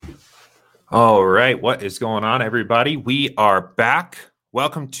All right, what is going on, everybody? We are back.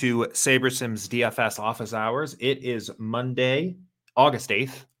 Welcome to SaberSim's DFS office hours. It is Monday, August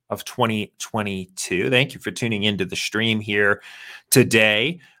 8th of 2022. Thank you for tuning into the stream here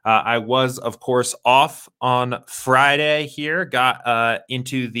today. I was, of course, off on Friday here, got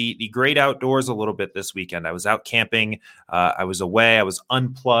into the great outdoors a little bit this weekend. I was out camping. I was away. I was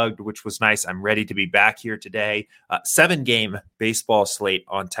unplugged, which was nice. I'm ready to be back here today. 7-game baseball slate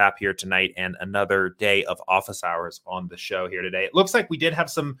on tap here tonight, and another day of office hours on the show here today. It looks like we did have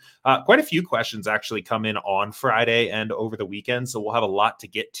some quite a few questions actually come in on Friday and over the weekend, so we'll have a lot to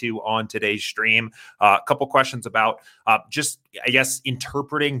get to on today's stream. A couple questions about just, I guess,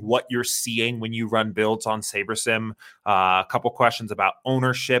 interpreting what you're seeing when you run builds on SaberSim. A couple questions about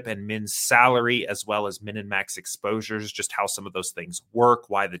ownership and min's salary, as well as min and max exposures, just how some of those things work,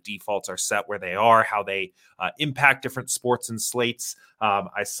 why the defaults are set where they are, how they impact different sports and slates.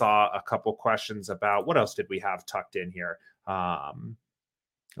 I saw a couple questions about what else did we have tucked in here.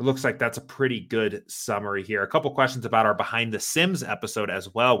 It looks like that's a pretty good summary here. A couple questions about our Behind the Sims episode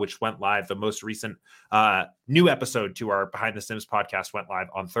as well, which went live. The most recent new episode to our Behind the Sims podcast went live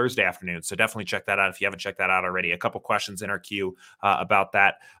on Thursday afternoon. So definitely check that out if you haven't checked that out already. A couple questions in our queue about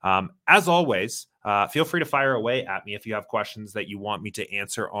that. As always, feel free to fire away at me if you have questions that you want me to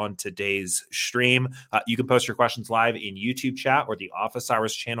answer on today's stream. You can post your questions live in YouTube chat or the Office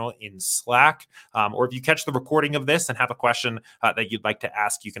Hours channel in Slack. Or if you catch the recording of this and have a question that you'd like to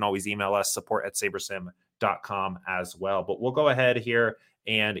ask, you can always email us, support@sabersim.com as well. But we'll go ahead here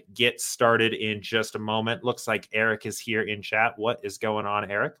and get started in just a moment. Looks like Eric is here in chat. What is going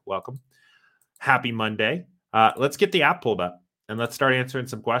on, Eric? Welcome. Happy Monday. Let's get the app pulled up and let's start answering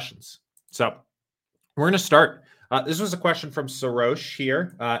some questions. So we're going to start. This was a question from Sarosh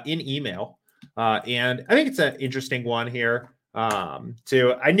here in email. And I think it's an interesting one here.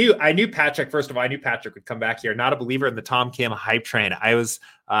 Too. I knew Patrick, first of all, I knew Patrick would come back here. Not a believer in the Tom Kim hype train. I was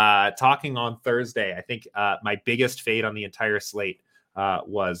talking on Thursday. I think my biggest fade on the entire slate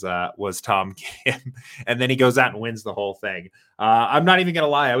was Tom Kim. And then he goes out and wins the whole thing. I'm not even going to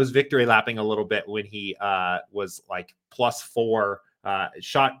lie. I was victory lapping a little bit when he was like +4,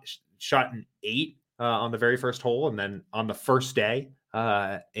 shot an 8 on the very first hole, and then on the first day,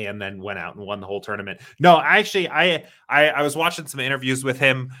 and then went out and won the whole tournament. No, actually, I was watching some interviews with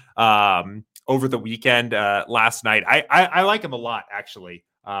him over the weekend last night. I like him a lot, actually.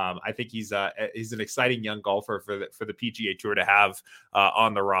 I think he's an exciting young golfer for the PGA Tour to have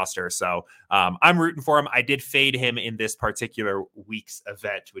on the roster. So I'm rooting for him. I did fade him in this particular week's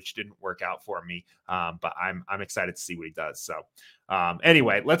event, which didn't work out for me. But I'm excited to see what he does. So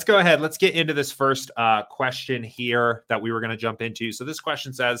anyway, let's go ahead. Let's get into this first question here that we were going to jump into. So this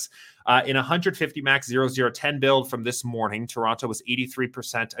question says, in 150 max 0010 build from this morning, Toronto was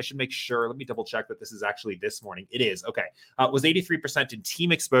 83%. I should make sure. Let me double check that this is actually this morning. It is. Okay. Was 83% in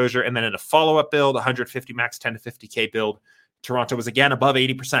team exposure. And then in a follow-up build, 150 max 10 to 50K build, Toronto was again above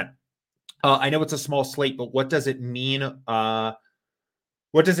 80%. I know it's a small slate, but what does it mean?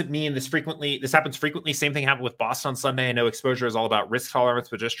 What does it mean? This happens frequently. Same thing happened with Boston on Sunday. I know exposure is all about risk tolerance,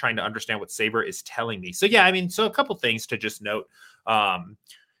 but just trying to understand what Saber is telling me. So yeah, I mean, so a couple things to just note.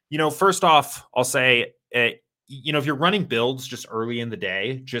 First off, I'll say, if you're running builds just early in the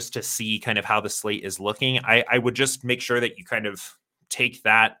day, just to see kind of how the slate is looking, I would just make sure that you kind of take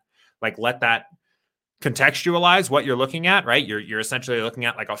that, like let that contextualize what you're looking at, right? You're essentially looking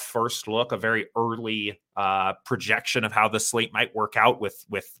at like a first look, a very early projection of how the slate might work out with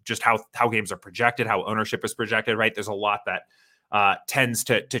just how games are projected, how ownership is projected, right? There's a lot that tends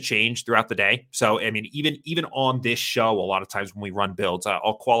to change throughout the day. So, I mean, even on this show, a lot of times when we run builds,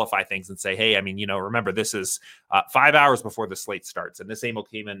 I'll qualify things and say, hey, I mean, remember this is 5 hours before the slate starts, and this AMO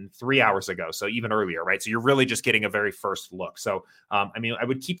came in 3 hours ago, so even earlier, right? So you're really just getting a very first look. So, I mean, I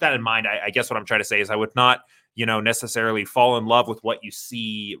would keep that in mind. I guess what I'm trying to say is I would not, necessarily fall in love with what you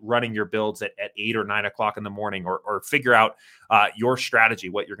see running your builds at 8 or 9 o'clock in the morning, or figure out your strategy,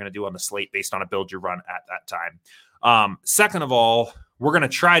 what you're going to do on the slate based on a build you run at that time. Second of all, we're going to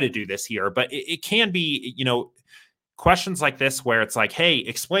try to do this here, but it can be, questions like this where it's like, hey,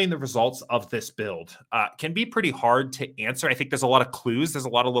 explain the results of this build, can be pretty hard to answer. I think there's a lot of clues. There's a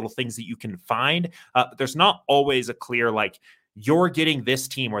lot of little things that you can find. But there's not always a clear, like, you're getting this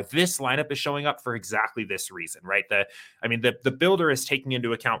team or this lineup is showing up for exactly this reason, right? The builder is taking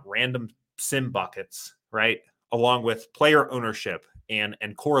into account random sim buckets, right? Along with player ownership and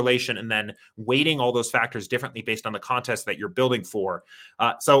correlation, and then weighting all those factors differently based on the contest that you're building for.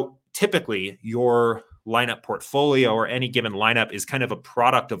 So typically your lineup portfolio or any given lineup is kind of a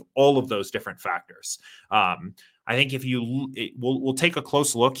product of all of those different factors. I think if we'll take a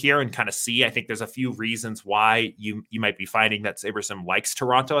close look here and kind of see. I think there's a few reasons why you might be finding that SaberSim likes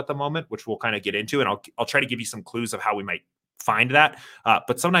Toronto at the moment, which we'll kind of get into, and I'll try to give you some clues of how we might find that.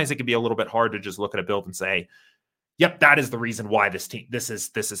 But sometimes it can be a little bit hard to just look at a build and say, yep, that is the reason why this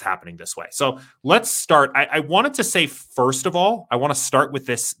is happening this way. So let's start. I wanted to say, first of all, I want to start with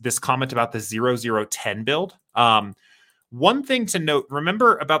this comment about the 0010 build. One thing to note,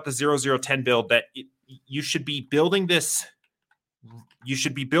 remember about the 0010 build, that you should be building this. You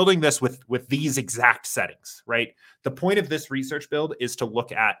should be building this with these exact settings, right? The point of this research build is to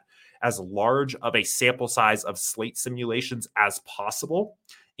look at as large of a sample size of slate simulations as possible.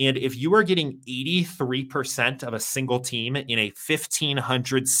 And if you are getting 83% of a single team in a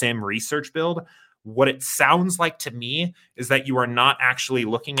 1500 sim research build, what it sounds like to me is that you are not actually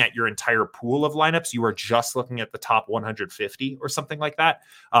looking at your entire pool of lineups. You are just looking at the top 150 or something like that.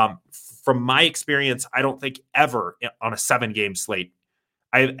 From my experience, I don't think ever on a 7-game slate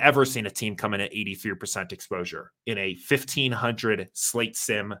I've ever seen a team come in at 83% exposure in a 1500 slate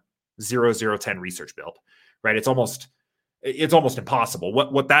sim 0010 research build, right? It's almost impossible.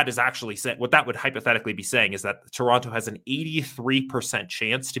 What that is actually saying, what that would hypothetically be saying, is that Toronto has an 83%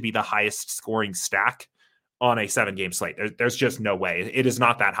 chance to be the highest scoring stack on a 7-game slate. There's just no way. It is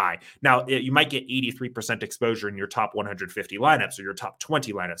not that high. Now, you might get 83% exposure in your top 150 lineups or your top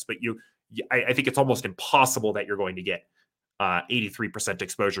 20 lineups, but I think it's almost impossible that you're going to get 83%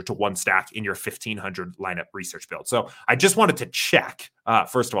 exposure to one stack in your 1500 lineup research build. So I just wanted to check,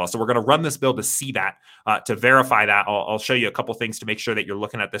 first of all. So we're going to run this build to see that, to verify that. I'll show you a couple things to make sure that you're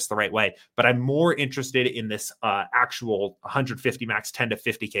looking at this the right way. But I'm more interested in this actual 150 max 10 to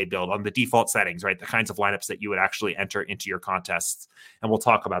 50K build on the default settings, right? The kinds of lineups that you would actually enter into your contests. And we'll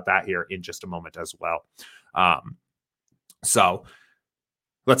talk about that here in just a moment as well. So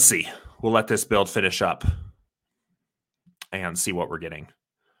let's see. We'll let this build finish up and see what we're getting.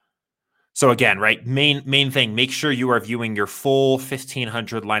 So again, right, main thing, make sure you are viewing your full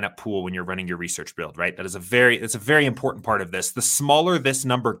 1500 lineup pool when you're running your research build, right? It's a very important part of this. The smaller this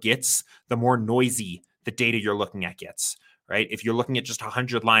number gets, the more noisy the data you're looking at gets, right? If you're looking at just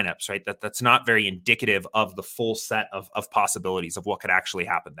 100 lineups, right, that's not very indicative of the full set of possibilities of what could actually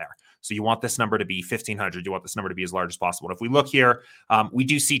happen there. So you want this number to be 1500. You want this number to be as large as possible. And if we look here, we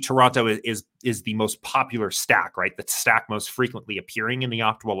do see Toronto is the most popular stack, right? The stack most frequently appearing in the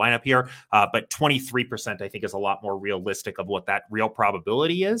optimal lineup here. But 23%, I think, is a lot more realistic of what that real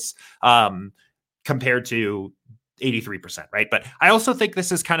probability is, compared to 83%, right? But I also think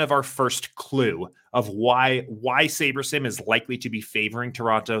this is kind of our first clue of why SaberSim is likely to be favoring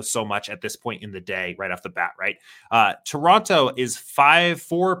Toronto so much at this point in the day, right off the bat, right? Toronto is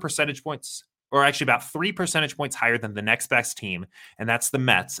 4 percentage points, or actually about 3 percentage points higher than the next best team, and that's the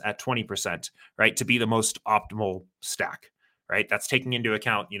Mets at 20%, right? To be the most optimal stack. Right, that's taking into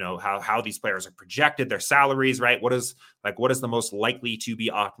account, how these players are projected, their salaries, right? What is the most likely to be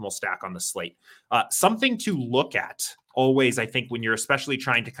optimal stack on the slate? Something to look at always, I think, when you're especially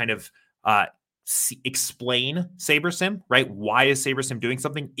trying to kind of explain SaberSim, right? Why is SaberSim doing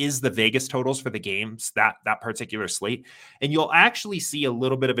something? Is the Vegas totals for the games that particular slate, and you'll actually see a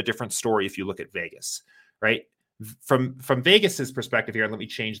little bit of a different story if you look at Vegas, right? From Vegas's perspective here, let me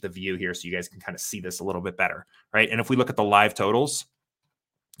change the view here so you guys can kind of see this a little bit better, right? And if we look at the live totals,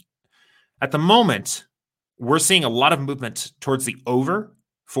 at the moment, we're seeing a lot of movement towards the over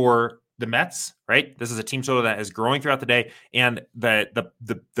for the Mets, right? This is a team total that is growing throughout the day, and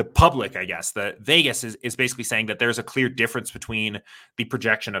the public, I guess, the Vegas is basically saying that there's a clear difference between the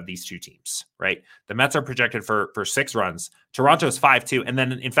projection of these two teams, right? The Mets are projected for 6 runs. Toronto is 5-2, and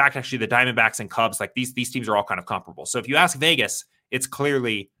then in fact, actually, the Diamondbacks and Cubs, like these teams are all kind of comparable. So if you ask Vegas, it's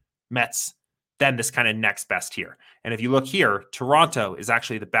clearly Mets, then this kind of next best here. And if you look here, Toronto is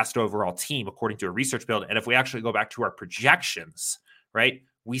actually the best overall team according to a research build. And if we actually go back to our projections, right,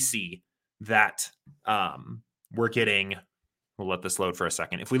 we see that we're getting, we'll let this load for a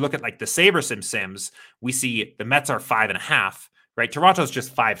second. If we look at like the SaberSim sims, we see the Mets are 5.5, right? Toronto's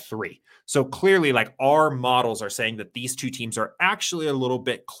just 5-3. So clearly, like, our models are saying that these two teams are actually a little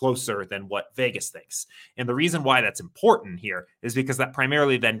bit closer than what Vegas thinks. And the reason why that's important here is because that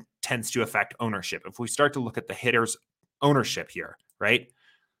primarily then tends to affect ownership. If we start to look at the hitters' ownership here, right?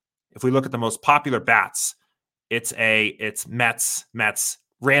 If we look at the most popular bats, it's Mets,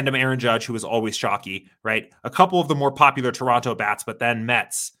 random Aaron Judge, who is always chalky, right? A couple of the more popular Toronto bats, but then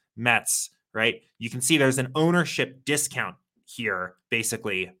Mets, right? You can see there's an ownership discount here,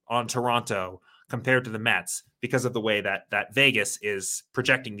 basically, on Toronto compared to the Mets because of the way that Vegas is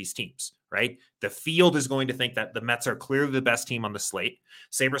projecting these teams, right? The field is going to think that the Mets are clearly the best team on the slate.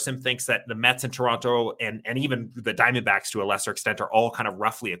 SaberSim thinks that the Mets and Toronto and even the Diamondbacks to a lesser extent are all kind of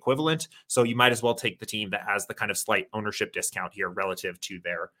roughly equivalent. So you might as well take the team that has the kind of slight ownership discount here relative to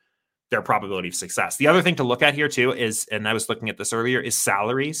their probability of success. The other thing to look at here too is, and I was looking at this earlier, is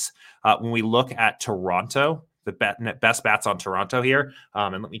salaries. When we look at Toronto, the best bats on Toronto here,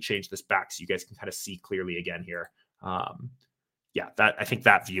 and let me change this back so you guys can kind of see clearly again here. Yeah, I think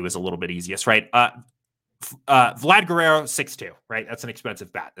that view is a little bit easiest, right? Vlad Guerrero, 6'2", right? That's an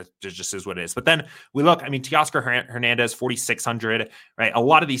expensive bat. That just is what it is. But then we look, I mean, Teoscar Hernandez, 4,600, right? A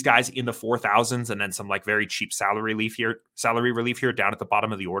lot of these guys in the 4,000s, and then some like very cheap salary relief here down at the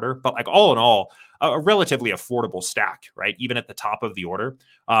bottom of the order. But like all in all, a relatively affordable stack, right? Even at the top of the order.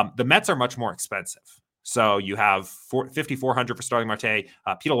 The Mets are much more expensive. So you have 5,400 for Starling Marte,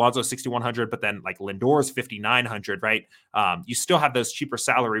 Pete Alonso 6,100, but then like Lindor's 5,900, right? You still have those cheaper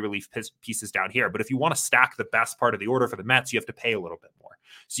salary relief pieces down here. But if you want to stack the best part of the order for the Mets, you have to pay a little bit more.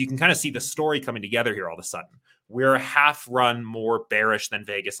 So you can kind of see the story coming together here all of a sudden. We're a half run more bearish than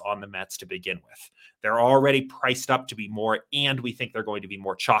Vegas on the Mets to begin with. They're already priced up to be more, and we think they're going to be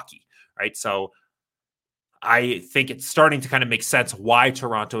more chalky, right? So I think it's starting to kind of make sense why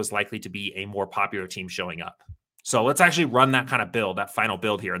Toronto is likely to be a more popular team showing up. So let's actually run that kind of build, that final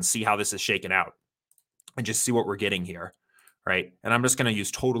build here, and see how this is shaken out and just see what we're getting here, right? And I'm just going to use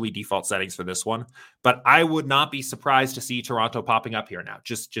totally default settings for this one, but I would not be surprised to see Toronto popping up here now,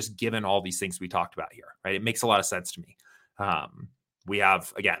 just given all these things we talked about here, right? It makes a lot of sense to me. We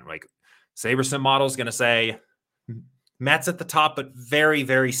have, again, like SaberSim model is going to say Mets at the top, but very,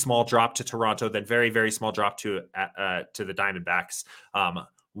 very small drop to Toronto, then very, very small drop to the Diamondbacks.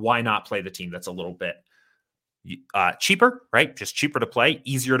 Why not play the team that's a little bit cheaper, right? Just cheaper to play,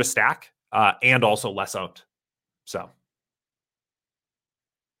 easier to stack, and also less owned. So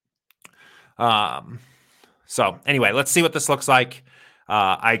anyway, let's see what this looks like.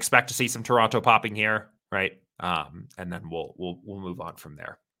 I expect to see some Toronto popping here, right? And then we'll move on from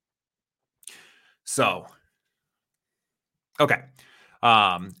there. So. Okay.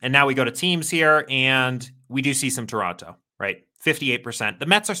 And now we go to teams here, and we do see some Toronto, right? 58%. The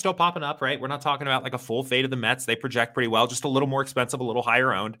Mets are still popping up, right? We're not talking about like a full fade of the Mets. They project pretty well, just a little more expensive, a little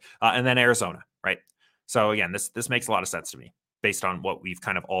higher owned. And then Arizona, right? So again, this makes a lot of sense to me based on what we've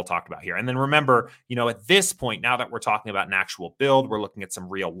kind of all talked about here. And then remember, at this point, now that we're talking about an actual build, we're looking at some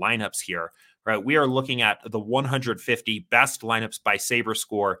real lineups here, right? We are looking at the 150 best lineups by Saber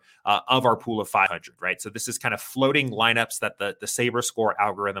score of our pool of 500, right? So this is kind of floating lineups that the Saber score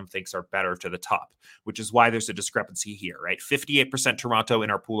algorithm thinks are better to the top, which is why there's a discrepancy here, right? 58% Toronto in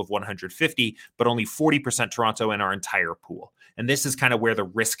our pool of 150, but only 40% Toronto in our entire pool. And this is kind of where the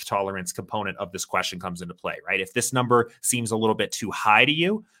risk tolerance component of this question comes into play, right? If this number seems a little bit too high to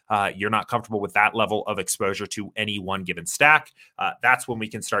you, you're not comfortable with that level of exposure to any one given stack, that's when we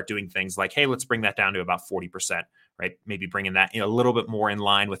can start doing things like, hey, let's bring that down to about 40%, right? Maybe bringing that a little bit more in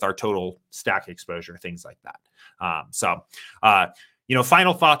line with our total stack exposure, things like that.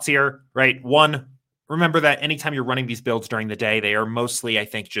 Final thoughts here, right? One, remember that anytime you're running these builds during the day, they are mostly, I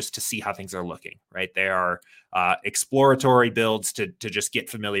think, just to see how things are looking, right? They are exploratory builds to just get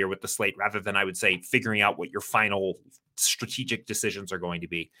familiar with the slate rather than, I would say, figuring out what your final strategic decisions are going to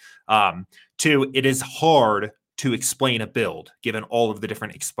be. Two, it is hard to explain a build given all of the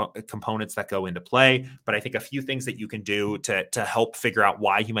different components that go into play. But I think a few things that you can do to help figure out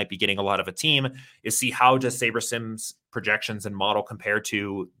why you might be getting a lot of a team is see how does SaberSim's projections and model compare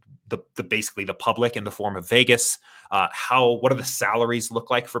to the basically the public in the form of Vegas. What do the salaries look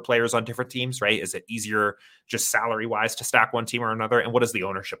like for players on different teams, right? Is it easier just salary wise to stack one team or another? And what does the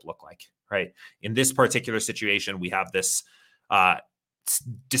ownership look like, right? In this particular situation, we have this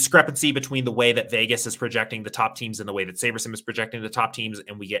discrepancy between the way that Vegas is projecting the top teams and the way that SaberSim is projecting the top teams.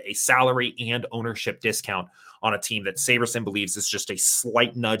 And we get a salary and ownership discount on a team that SaberSim believes is just a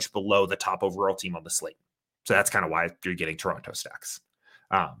slight nudge below the top overall team on the slate. So that's kind of why you're getting Toronto stacks.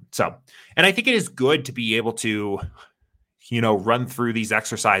 And I think it is good to be able to, run through these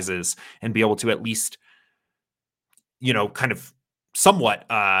exercises and be able to at least, kind of somewhat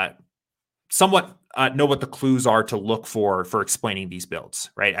know what the clues are to look for explaining these builds,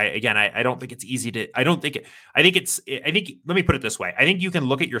 right? I don't think it's easy to, let me put it this way. I think you can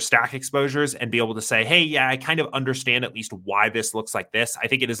look at your stack exposures and be able to say, hey, yeah, I kind of understand at least why this looks like this. I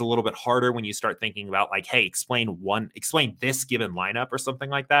think it is a little bit harder when you start thinking about like, hey, explain this given lineup or something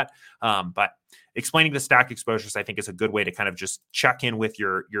like that. But explaining the stack exposures, I think, is a good way to kind of just check in with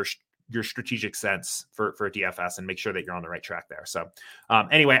your your strategic sense for DFS and make sure that you're on the right track there. So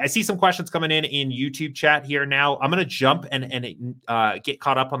anyway, I see some questions coming in YouTube chat here now. I'm going to jump and get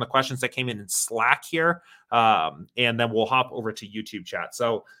caught up on the questions that came in Slack here, and then we'll hop over to YouTube chat.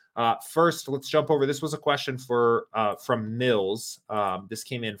 So first, let's jump over. This was a question from Mills. This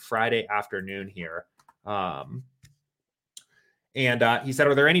came in Friday afternoon here. And he said,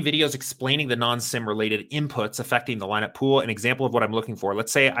 are there any videos explaining the non-sim related inputs affecting the lineup pool? An example of what I'm looking for.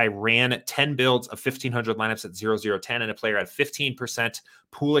 Let's say I ran 10 builds of 1,500 lineups at 0-0-10 and a player had 15%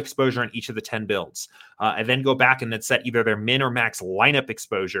 pool exposure in each of the 10 builds. I then go back and then set either their min or max lineup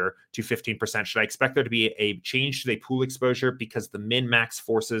exposure to 15%. Should I expect there to be a change to the pool exposure because the min max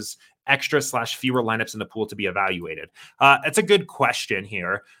forces extra/fewer lineups in the pool to be evaluated? That's a good question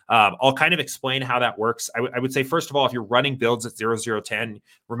here. I'll kind of explain how that works. I would say, first of all, if you're running builds at 0-0-10,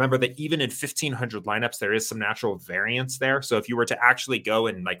 remember that even in 1,500 lineups, there is some natural variance there. So if you were to actually go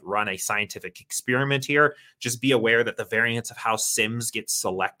and like run a scientific experiment here, just be aware that the variance of how sims get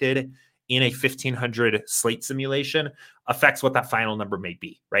selected in a 1,500 slate simulation affects what that final number may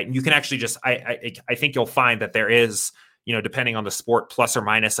be, right? And you can actually just, I think you'll find that there is, depending on the sport, plus or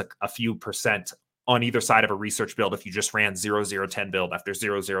minus a few percent on either side of a research build if you just ran 0-0-10 build after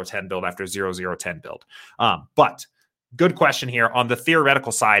 0-0-10 build after 0-0-10 build. But good question here. On the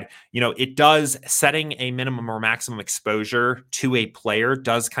theoretical side, it does, setting a minimum or maximum exposure to a player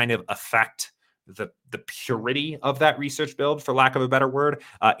does kind of affect the purity of that research build, for lack of a better word,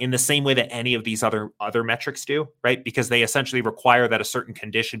 in the same way that any of these other metrics do, right? Because they essentially require that a certain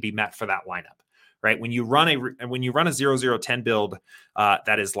condition be met for that lineup, right? When you run a 0-0-10 build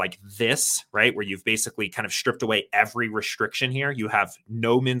that is like this, right, where you've basically kind of stripped away every restriction here, you have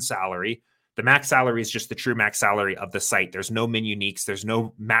no min salary. The max salary is just the true max salary of the site. There's no min uniques. There's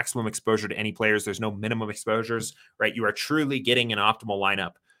no maximum exposure to any players. There's no minimum exposures, right? You are truly getting an optimal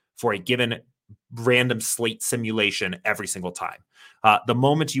lineup for a given random slate simulation every single time. The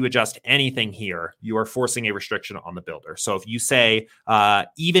moment you adjust anything here, you are forcing a restriction on the builder. So if you say,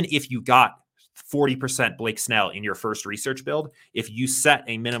 even if you got 40% Blake Snell in your first research build, if you set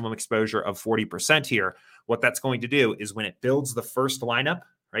a minimum exposure of 40% here, what that's going to do is when it builds the first lineup,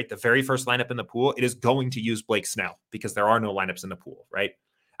 right, the very first lineup in the pool, it is going to use Blake Snell because there are no lineups in the pool, right?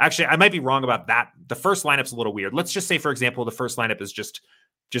 Actually, I might be wrong about that. The first lineup's a little weird. Let's just say, for example, the first lineup is just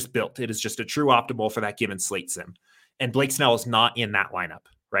built. It is just a true optimal for that given slate sim. And Blake Snell is not in that lineup,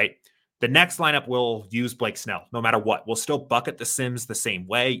 right? The next lineup will use Blake Snell no matter what. We'll still bucket the sims the same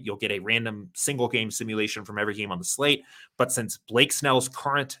way. You'll get a random single game simulation from every game on the slate. But since Blake Snell's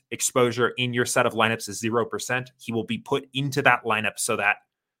current exposure in your set of lineups is 0%, he will be put into that lineup so that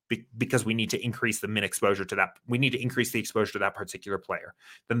because we need to increase the min exposure to that. We need to increase the exposure to that particular player.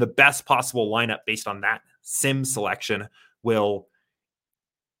 Then the best possible lineup based on that sim selection will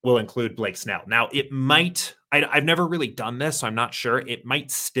include Blake Snell. Now, it might, I've never really done this, so I'm not sure. It might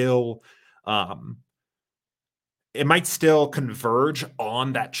still converge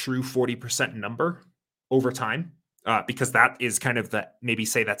on that true 40% number over time, because that is kind of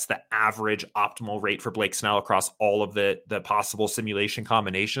that's the average optimal rate for Blake Snell across all of the possible simulation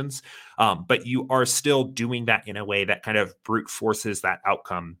combinations. But you are still doing that in a way that kind of brute forces that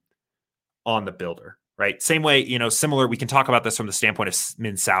outcome on the builder. Right. Same way, similar. We can talk about this from the standpoint of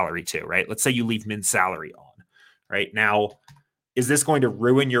min salary too, right? Let's say you leave min salary on, right? Now, is this going to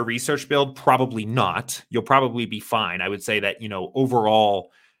ruin your research build? Probably not. You'll probably be fine. I would say that,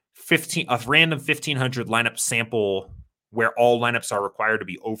 overall a random 1,500 lineup sample where all lineups are required to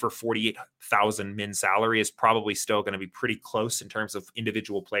be over 48,000 min salary is probably still going to be pretty close in terms of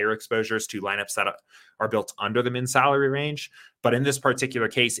individual player exposures to lineups that are built under the min salary range. But in this particular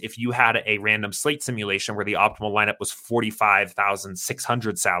case, if you had a random slate simulation where the optimal lineup was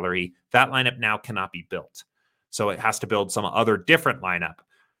 45,600 salary, that lineup now cannot be built. So it has to build some other different lineup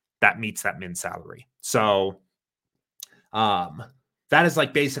that meets that min salary. So that is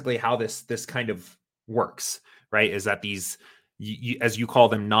like basically how this kind of works. Right, is that these, as you call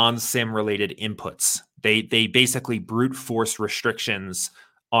them, non-sim related inputs, they basically brute force restrictions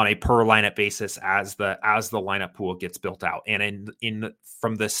on a per lineup basis as the lineup pool gets built out. And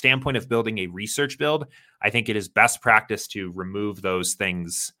from the standpoint of building a research build, I think it is best practice to remove those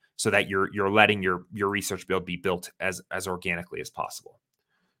things so that you're letting your research build be built as organically as possible.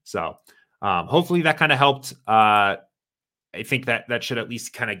 So hopefully that kind of helped. I think that should at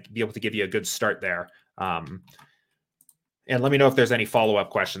least kind of be able to give you a good start there. And let me know if there's any follow-up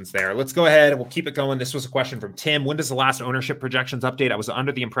questions there. Let's go ahead and we'll keep it going. This was a question from Tim. When does the last ownership projections update? I was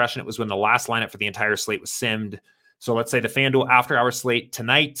under the impression it was when the last lineup for the entire slate was simmed. So let's say the FanDuel after hour slate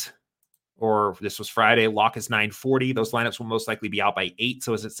tonight. or this was Friday, lock is 9:40. Those lineups will most likely be out by 8.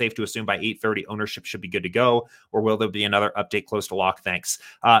 So is it safe to assume by 8:30 ownership should be good to go? Or will there be another update close to lock? Thanks.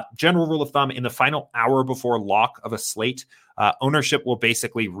 General rule of thumb, in the final hour before lock of a slate, ownership will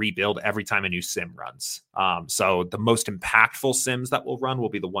basically rebuild every time a new sim runs. So the most impactful sims that will run will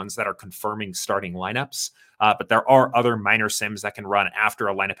be the ones that are confirming starting lineups. But there are other minor sims that can run after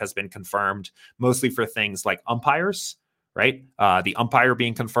a lineup has been confirmed, mostly for things like umpires, right? The umpire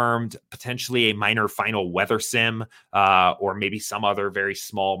being confirmed, potentially a minor final weather sim, or maybe some other very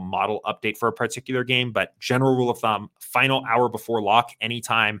small model update for a particular game. But general rule of thumb, final hour before lock,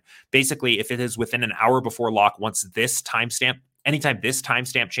 anytime. Basically, if it is within an hour before lock, anytime this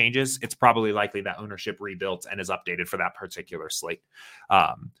timestamp changes, it's probably likely that ownership rebuilt and is updated for that particular slate.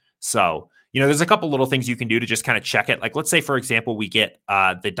 So, there's a couple little things you can do to just kind of check it. Like, let's say, for example, we get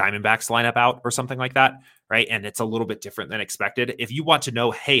the Diamondbacks lineup out or something like that, right? And it's a little bit different than expected. If you want to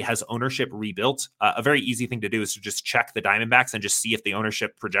know, hey, has ownership rebuilt? A very easy thing to do is to just check the Diamondbacks and just see if the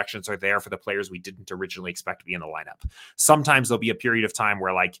ownership projections are there for the players we didn't originally expect to be in the lineup. Sometimes there'll be a period of time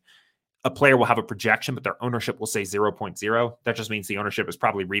where, like, a player will have a projection, but their ownership will say 0.0. That just means the ownership is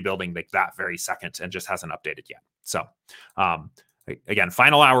probably rebuilding like that very second and just hasn't updated yet. So, again,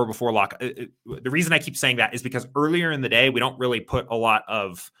 final hour before lock. The reason I keep saying that is because earlier in the day, we don't really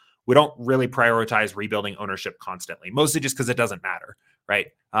prioritize rebuilding ownership constantly, mostly just because it doesn't matter, right?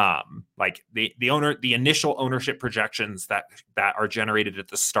 Like the initial ownership projections that are generated at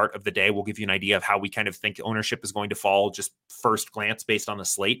the start of the day will give you an idea of how we kind of think ownership is going to fall just first glance based on the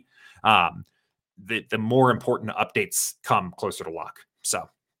slate. The more important updates come closer to lock. So,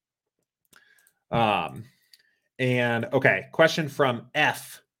 and okay, question from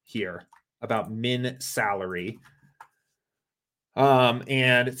F here about min salary.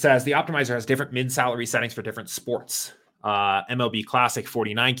 And it says the optimizer has different min salary settings for different sports. MLB Classic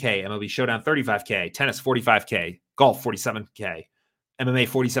 49K, MLB Showdown 35K, tennis 45K, golf 47K, MMA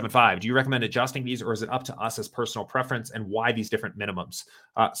 47.5. Do you recommend adjusting these, or is it up to us as personal preference, and why these different minimums?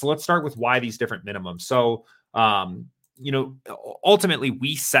 So let's start with why these different minimums. So, ultimately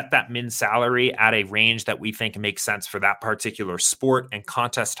we set that min salary at a range that we think makes sense for that particular sport and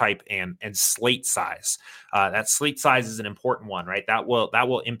contest type and slate size. That slate size is an important one, right? That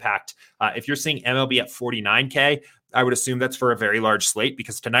will impact, if you're seeing MLB at 49K, I would assume that's for a very large slate,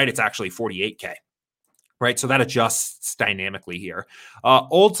 because tonight it's actually 48K, right? So that adjusts dynamically here.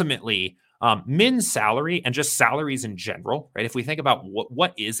 Ultimately, min salary and just salaries in general, right? If we think about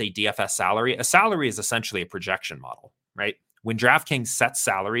what is a DFS salary, a salary is essentially a projection model, right? When DraftKings sets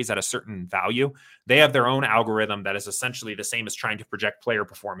salaries at a certain value, they have their own algorithm that is essentially the same as trying to project player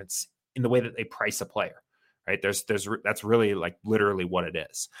performance in the way that they price a player, right? That's really like literally what it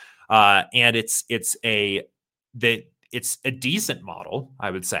is. And it's a decent model,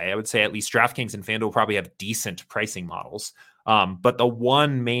 I would say. I would say at least DraftKings and FanDuel probably have decent pricing models. But the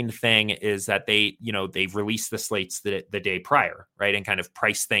one main thing is that they've released the slates the day prior, right? And kind of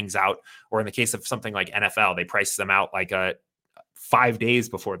price things out. Or in the case of something like NFL, they price them out like 5 days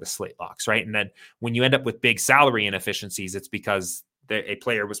before the slate locks, right? And then when you end up with big salary inefficiencies, it's because a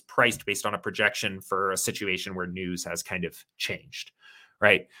player was priced based on a projection for a situation where news has kind of changed,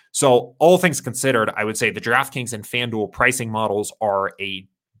 right? So all things considered, I would say the DraftKings and FanDuel pricing models are a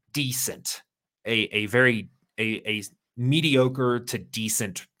very mediocre to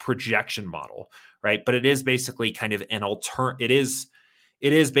decent projection model, right? But it is basically kind of it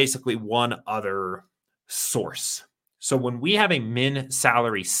is basically one other source. So when we have a min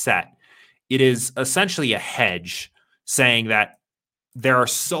salary set, it is essentially a hedge saying that there are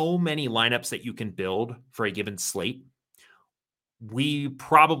so many lineups that you can build for a given slate. We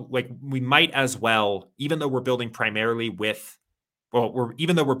might as well, even though we're building primarily with the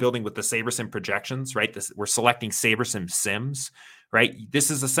SaberSim projections, right? We're selecting SaberSim sims, right? This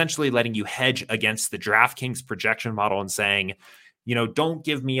is essentially letting you hedge against the DraftKings projection model and saying, don't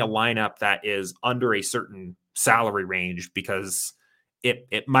give me a lineup that is under a certain salary range, because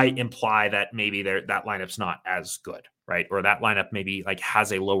it might imply that maybe that lineup's not as good, right? Or that lineup maybe like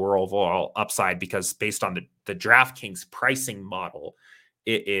has a lower overall upside, because based on the DraftKings pricing model,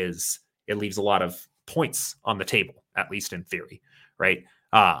 it leaves a lot of points on the table, at least in theory, right?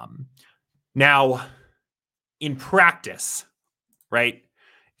 Now, in practice, right?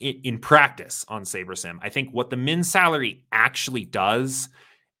 In practice on SaberSim, I think what the min salary actually does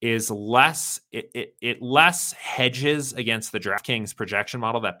is it less hedges against the DraftKings projection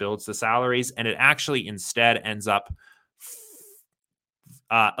model that builds the salaries, and it actually instead ends up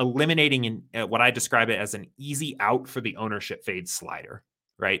eliminating what I describe it as an easy out for the ownership fade slider,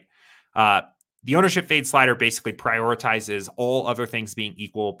 right? the ownership fade slider basically prioritizes, all other things being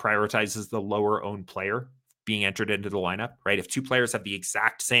equal, prioritizes the lower owned player being entered into the lineup, right? If two players have the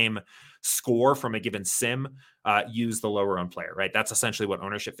exact same score from a given sim, use the lower owned player, right? That's essentially what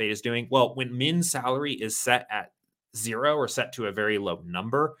ownership fade is doing. Well, when min salary is set at 0 or set to a very low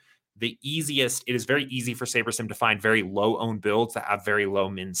number, it is very easy for SaberSim to find very low owned builds that have very low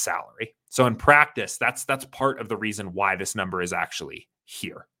min salary. So in practice, that's part of the reason why this number is actually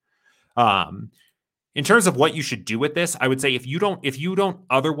here. In terms of what you should do with this, I would say if you don't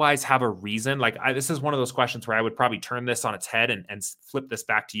otherwise have a reason, this is one of those questions where I would probably turn this on its head and flip this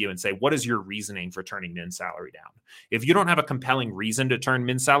back to you and say, what is your reasoning for turning min salary down? If you don't have a compelling reason to turn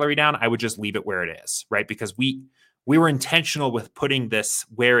min salary down, I would just leave it where it is, right? Because we were intentional with putting this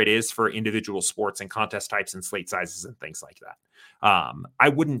where it is for individual sports and contest types and slate sizes and things like that. I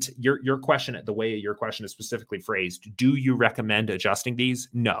wouldn't, your question, the way your question is specifically phrased, do you recommend adjusting these?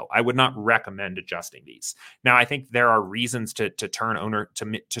 No, I would not recommend adjusting these. Now, I think there are reasons to turn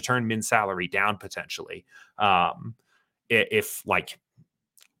turn min salary down potentially. I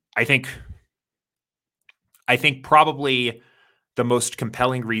think probably the most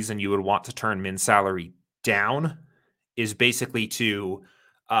compelling reason you would want to turn min salary down is basically to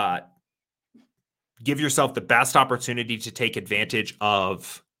give yourself the best opportunity to take advantage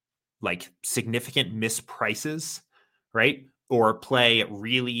of significant misprices, right? Or play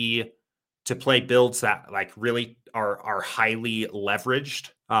builds that really are highly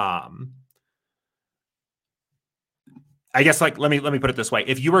leveraged. I guess let me put it this way.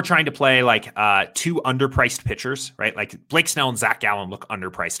 If you were trying to play two underpriced pitchers, right? Like Blake Snell and Zach Gallen look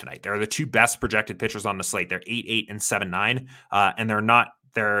underpriced tonight. They're the two best projected pitchers on the slate. They're 8-8 and 7-9. And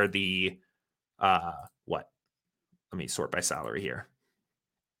they're the what? Let me sort by salary here.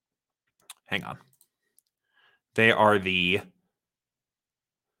 Hang on. They are the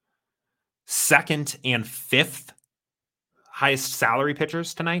second and fifth highest salary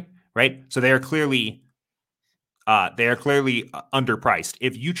pitchers tonight, right? So they are clearly underpriced.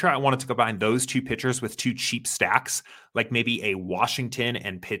 If you wanted to combine those two pitchers with two cheap stacks, like maybe a Washington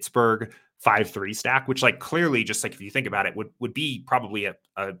and Pittsburgh 5-3 stack, which clearly, just if you think about it, would be probably a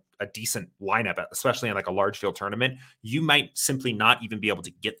decent lineup, especially in a large field tournament, you might simply not even be able to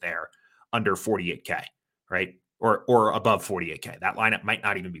get there under 48K, right? Or above 48K. That lineup might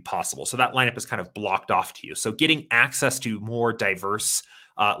not even be possible. So that lineup is kind of blocked off to you. So getting access to more diverse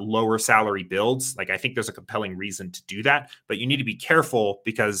lower salary builds, I think there's a compelling reason to do that, but you need to be careful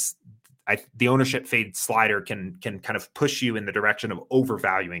because the ownership fade slider can kind of push you in the direction of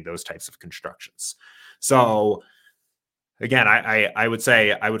overvaluing those types of constructions. So again, I would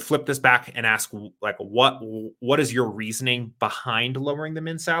say I would flip this back and ask what is your reasoning behind lowering the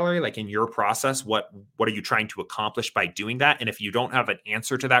min salary? In your process, what are you trying to accomplish by doing that? And if you don't have an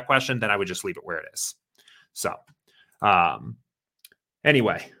answer to that question, then I would just leave it where it is. So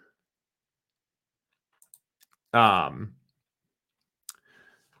anyway,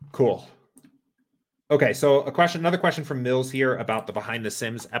 cool. Okay, so another question from Mills here about the Behind the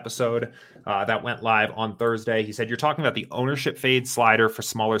Sims episode that went live on Thursday. He said, you're talking about the ownership fade slider for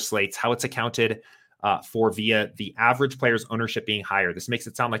smaller slates, how it's accounted for via the average player's ownership being higher. This makes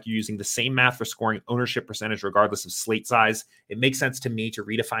it sound like you're using the same math for scoring ownership percentage regardless of slate size. It makes sense to me to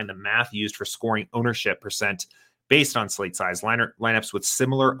redefine the math used for scoring ownership percent based on slate size. Lineups with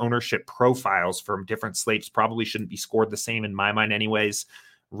similar ownership profiles from different slates probably shouldn't be scored the same in my mind anyways.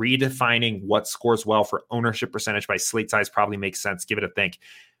 Redefining what scores well for ownership percentage by slate size probably makes sense. Give it a think.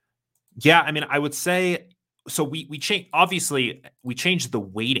 Yeah, I mean, I would say, so we changed the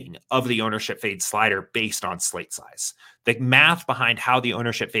weighting of the ownership fade slider based on slate size. The math behind how the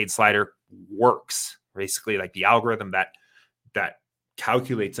ownership fade slider works, basically the algorithm that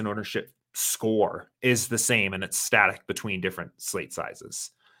calculates an ownership score is the same and it's static between different slate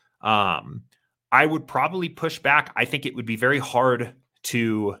sizes. I would probably push back. I think it would be very hard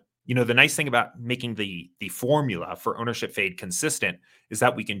to, the nice thing about making the formula for ownership fade consistent is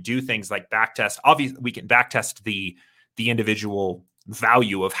that we can do things like backtest. Obviously, we can backtest the individual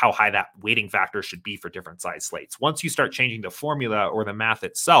value of how high that weighting factor should be for different size slates. Once you start changing the formula or the math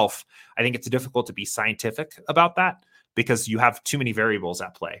itself, I think it's difficult to be scientific about that because you have too many variables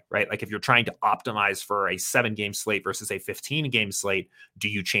at play, right? If you're trying to optimize for a 7-game slate versus a 15-game slate, do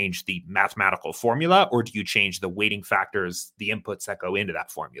you change the mathematical formula or do you change the weighting factors, the inputs that go into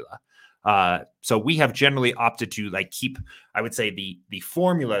that formula? So we have generally opted to keep, I would say, the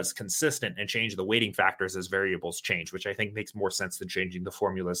formulas consistent and change the weighting factors as variables change, which I think makes more sense than changing the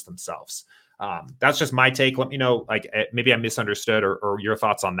formulas themselves. That's just my take. Let me know, maybe I misunderstood or your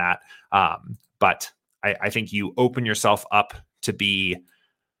thoughts on that. But I think you open yourself up to be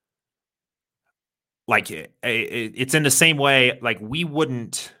like it's in the same way, like we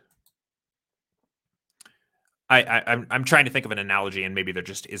wouldn't. I'm trying to think of an analogy, and maybe there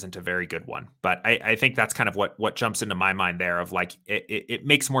just isn't a very good one. But I think that's kind of what jumps into my mind there. Of like, it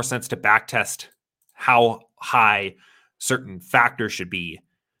makes more sense to backtest how high certain factors should be,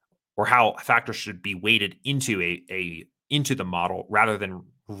 or how factors should be weighted into into the model, rather than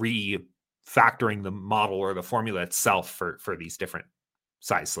refactoring the model or the formula itself for these different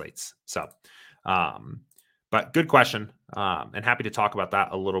size slates. So, but good question, and happy to talk about that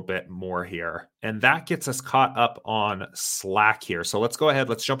a little bit more here. And that gets us caught up on Slack here. So let's go ahead.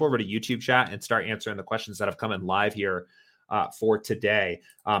 Let's jump over to YouTube chat and start answering the questions that have come in live here for today.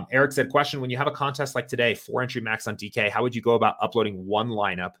 Eric said, question, when you have a contest like today, 4-entry max on DK, how would you go about uploading one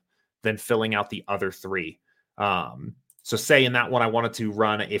lineup, then filling out the other 3? So say in that one, I wanted to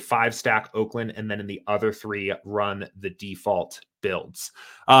run a 5-stack Oakland, and then in the other 3, run the default builds.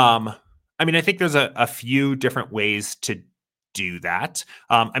 I mean, I think there's a few different ways to do that.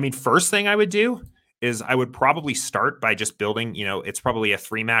 I mean, first thing I would do is I would probably start by just building, it's probably a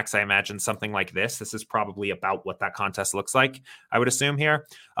 3 max. I imagine something like this. This is probably about what that contest looks like, I would assume here.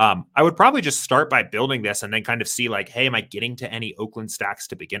 I would probably just start by building this and then kind of see like, hey, am I getting to any Oakland stacks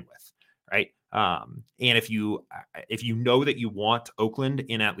to begin with? Right. And if you know that you want Oakland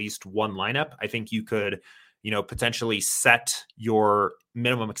in at least one lineup, I think you could, potentially set your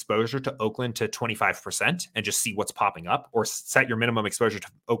minimum exposure to Oakland to 25% and just see what's popping up, or set your minimum exposure to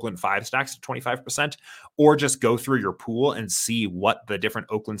Oakland 5 stacks to 25%, or just go through your pool and see what the different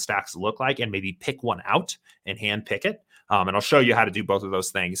Oakland stacks look like and maybe pick one out and hand pick it. And I'll show you how to do both of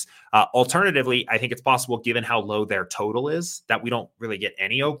those things. Alternatively, I think it's possible, given how low their total is, that we don't really get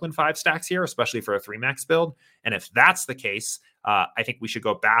any Oakland 5 stacks here, especially for a 3 max build. And if that's the case, I think we should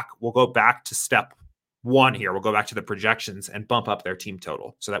go back. We'll go back to step 1 here. We'll go back to the projections and bump up their team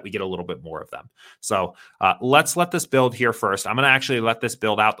total so that we get a little bit more of them. So let's let this build here first. I'm going to actually let this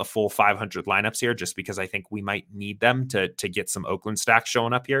build out the full 500 lineups here, just because I think we might need them to get some Oakland stacks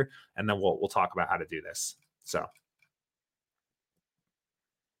showing up here. And then we'll talk about how to do this. So,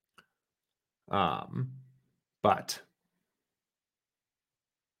 but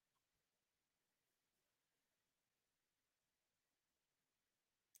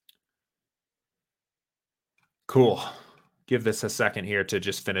cool. Give this a second here to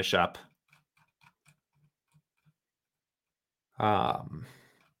just finish up.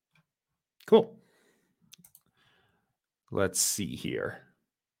 Cool. Let's see here.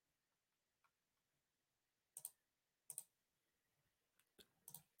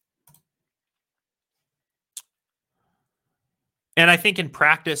 And I think in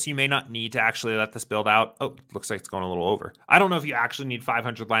practice, you may not need to actually let this build out. Oh, looks like it's going a little over. I don't know if you actually need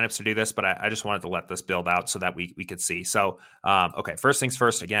 500 lineups to do this, but I just wanted to let this build out so that we could see. So, okay, first things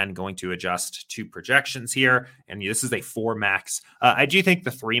first, again, going to adjust to projections here. And this is a 4 max. I do think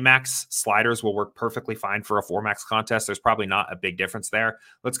the 3 max sliders will work perfectly fine for a 4 max contest. There's probably not a big difference there.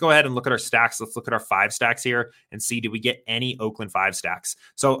 Let's go ahead and look at our stacks. Let's look at our 5 stacks here and see, did we get any Oakland 5 stacks?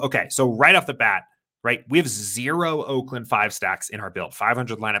 So, okay, so right off the bat, right, we have 0 Oakland 5 stacks in our build.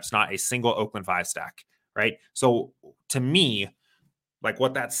 500 lineups, not a single Oakland 5 stack, right? So to me, like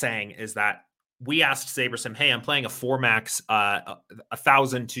what that's saying is that we asked SaberSim, hey, I'm playing a 4 max,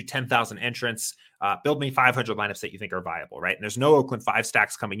 1,000 to 10,000 entrants. Build me 500 lineups that you think are viable, right? And there's no Oakland 5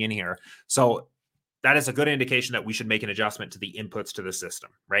 stacks coming in here. So that is a good indication that we should make an adjustment to the inputs to the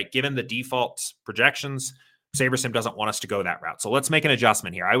system, right? Given the default projections, SaberSim doesn't want us to go that route. So let's make an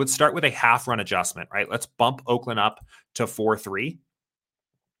adjustment here. I would start with a half run adjustment, right? Let's bump Oakland up to 4-3.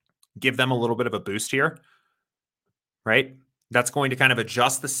 Give them a little bit of a boost here, right? That's going to kind of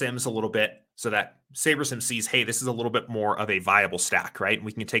adjust the sims a little bit so that SaberSim sees, hey, this is a little bit more of a viable stack, right? And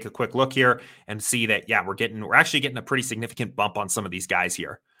we can take a quick look here and see that, yeah, we're actually getting a pretty significant bump on some of these guys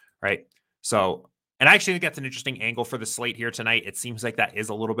here, right? So, and I actually think that's an interesting angle for the slate here tonight. It seems like that is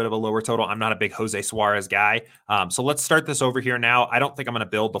a little bit of a lower total. I'm not a big Jose Suarez guy. So let's start this over here now. I don't think I'm going to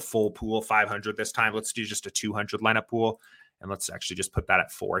build the full pool 500 this time. Let's do just a 200 lineup pool. And let's actually just put that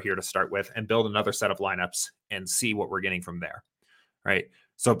at 4 here to start with and build another set of lineups and see what we're getting from there, right?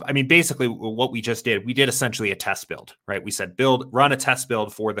 So, I mean, basically what we just did, we did essentially a test build, right? We said run a test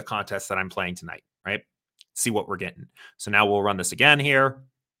build for the contest that I'm playing tonight, right? See what we're getting. So now we'll run this again here,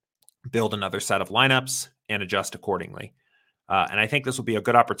 build another set of lineups, and adjust accordingly. And I think this will be a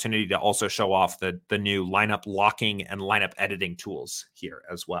good opportunity to also show off the new lineup locking and lineup editing tools here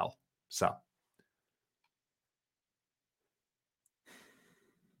as well. So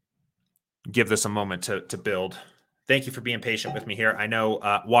give this a moment to build. Thank you for being patient with me here. I know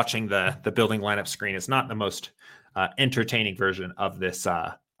watching the building lineup screen is not the most entertaining version of this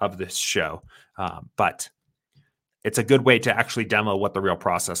of this show. But it's a good way to actually demo what the real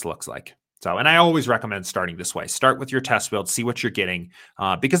process looks like. So, and I always recommend starting this way. Start with your test build, see what you're getting,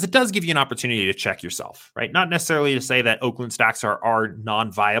 because it does give you an opportunity to check yourself, right? Not necessarily to say that Oakland stacks are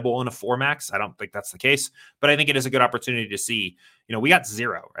non-viable in a 4-max. I don't think that's the case, but I think it is a good opportunity to see, we got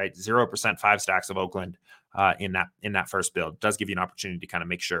 0, right? 0% 5 stacks of Oakland in that first build. It does give you an opportunity to kind of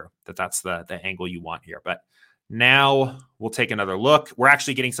make sure that that's the angle you want here. But now we'll take another look. We're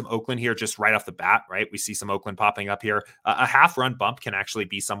actually getting some Oakland here just right off the bat, right? We see some Oakland popping up here. A half run bump can actually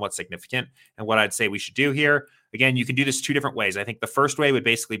be somewhat significant. And what I'd say we should do here, again, you can do this 2 different ways. I think the first way would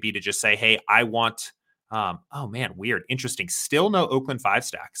basically be to just say, hey, I want, oh man, weird, interesting. Still no Oakland 5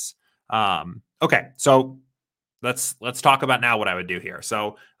 stacks. Okay, so let's talk about now what I would do here.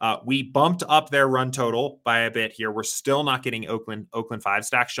 So we bumped up their run total by a bit here. We're still not getting Oakland 5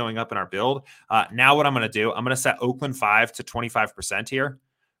 stacks showing up in our build. Now what I'm going to do, I'm going to set Oakland 5 to 25% here.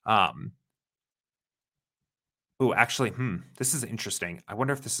 Actually, this is interesting. I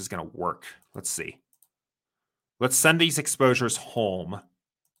wonder if this is going to work. Let's see. Let's send these exposures home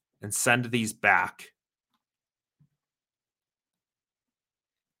and send these back.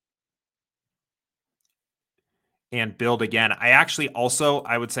 And build again. I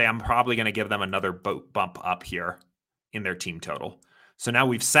would say I'm probably going to give them another bump up here in their team total. So now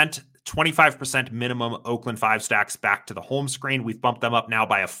we've sent 25% minimum Oakland 5 stacks back to the home screen. We've bumped them up now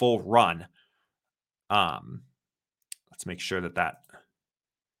by a full run. Let's make sure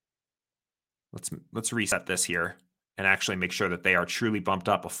let's reset this here and actually make sure that they are truly bumped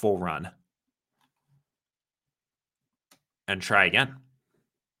up a full run. And try again.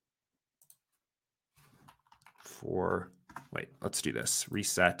 Let's do this.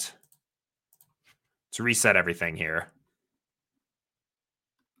 Reset. Let's reset everything here.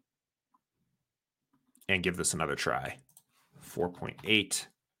 And give this another try. 4.8.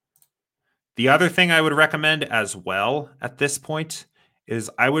 The other thing I would recommend as well at this point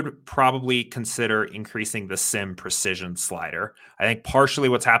is I would probably consider increasing the sim precision slider. I think partially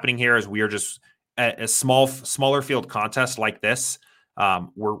what's happening here is we are just a smaller field contest like this.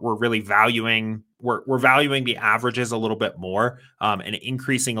 We're really valuing the averages a little bit more, and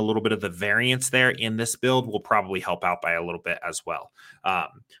increasing a little bit of the variance there in this build will probably help out by a little bit as well.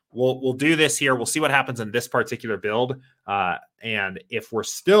 We'll do this here. We'll see what happens in this particular build, and if we're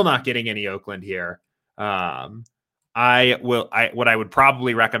still not getting any Oakland here, what I would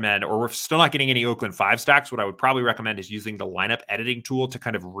probably recommend, or we're still not getting any Oakland 5 stacks, what I would probably recommend is using the lineup editing tool to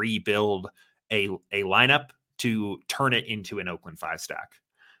kind of rebuild a lineup to turn it into an Oakland 5 stack.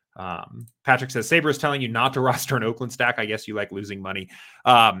 Patrick says, Saber is telling you not to roster an Oakland stack. I guess you like losing money.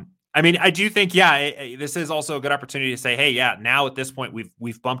 I mean, I do think, this is also a good opportunity to say, hey, now at this point,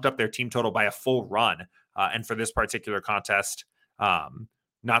 we've bumped up their team total by a full run. And for this particular contest,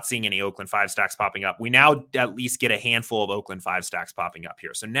 not seeing any Oakland 5 stacks popping up. We now at least get a handful of Oakland 5 stacks popping up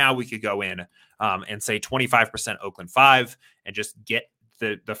here. So now we could go in and say 25% Oakland 5 and just get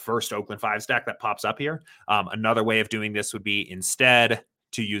the first Oakland 5 stack that pops up here. Another way of doing this would be instead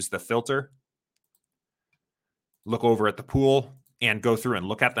to use the filter, look over at the pool and go through and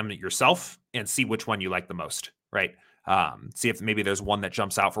look at them yourself and see which one you like the most, right? See if maybe there's one that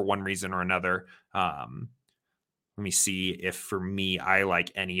jumps out for one reason or another. Let me see if for me, I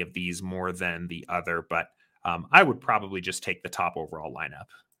like any of these more than the other, but I would probably just take the top overall lineup.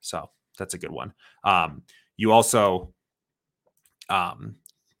 So that's a good one. You also,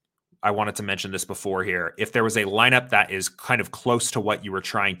 I wanted to mention this before here. If there was a lineup that is kind of close to what you were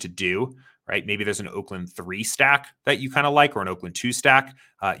trying to do, right? Maybe there's an Oakland 3 stack that you kind of like, or an Oakland 2 stack.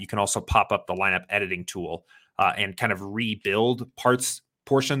 You can also pop up the lineup editing tool and kind of rebuild portions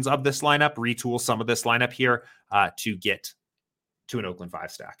of this lineup, retool some of this lineup here to get to an Oakland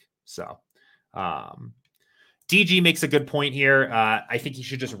 5 stack. So DG makes a good point here. I think he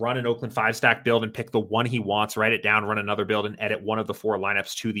should just run an Oakland 5 stack build and pick the one he wants, write it down, run another build, and edit one of the 4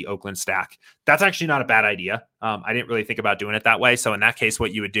 lineups to the Oakland stack. That's actually not a bad idea. I didn't really think about doing it that way. So in that case,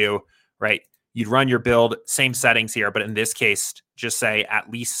 what you would do, right, you'd run your build, same settings here, but in this case, just say at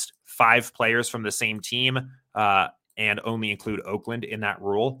least 5 players from the same team and only include Oakland in that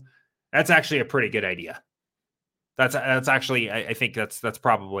rule. That's actually a pretty good idea. That's actually, I think that's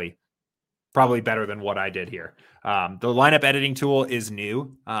probably better than what I did here. The lineup editing tool is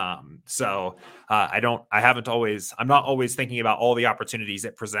new. So I'm not always thinking about all the opportunities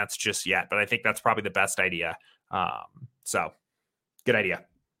it presents just yet, but I think that's probably the best idea. So good idea.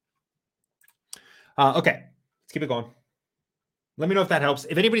 Okay, let's keep it going. Let me know if that helps.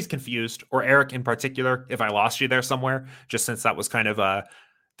 If anybody's confused, or Eric in particular, if I lost you there somewhere, just since that was kind of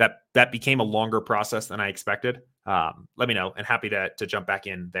that became a longer process than I expected. Let me know, and happy to jump back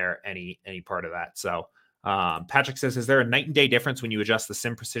in there any part of that. So Patrick says, is there a night and day difference when you adjust the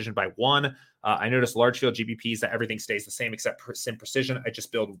sim precision by 1? I noticed large field GBPs that everything stays the same except sim precision. I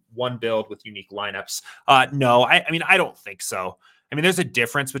just build one build with unique lineups. No, I mean, I don't think so. I mean, there's a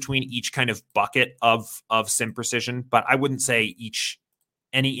difference between each kind of bucket of sim precision, but I wouldn't say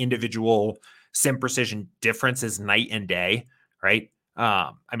any individual sim precision difference is night and day, right?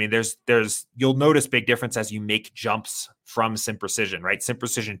 I mean, you'll notice big difference as you make jumps from sim precision, right? Sim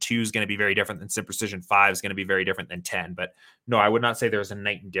precision 2 is going to be very different than sim precision 5 is going to be very different than 10. But no, I would not say there's a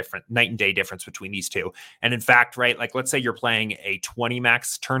night and day difference between these two. And in fact, right, like let's say you're playing a 20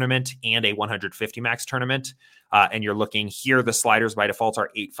 max tournament and a 150 max tournament, and you're looking here, the sliders by default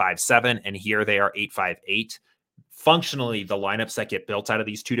are 8-5-7, and here they are 8-5-8. Functionally, the lineups that get built out of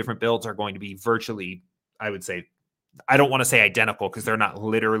these two different builds are going to be virtually, I would say, I don't want to say identical because they're not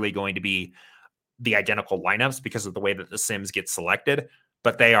literally going to be the identical lineups because of the way that the sims get selected,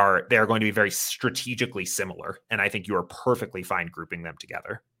 but they are going to be very strategically similar. And I think you are perfectly fine grouping them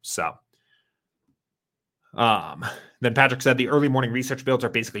together. So then Patrick said the early morning research builds are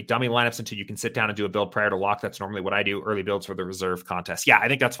basically dummy lineups until you can sit down and do a build prior to lock. That's normally what I do. Early builds for the reserve contest. Yeah, I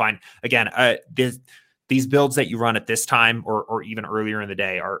think that's fine. Again, these builds that you run at this time or even earlier in the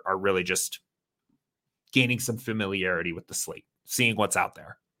day are really just gaining some familiarity with the slate, seeing what's out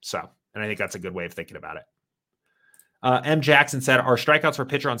there. So, and I think that's a good way of thinking about it. M. Jackson said, are strikeouts for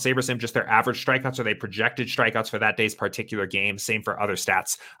pitcher on SaberSim just their average strikeouts? Or are they projected strikeouts for that day's particular game? Same for other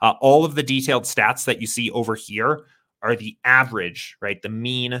stats. All of the detailed stats that you see over here are the average, right? The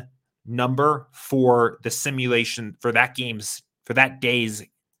mean number for the simulation for that day's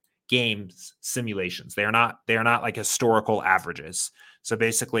games simulations. They are not like historical averages. So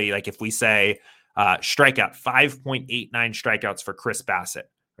basically, like if we say strikeout, 5.89 strikeouts for Chris Bassett,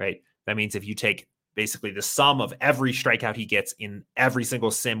 right? That means if you take basically the sum of every strikeout he gets in every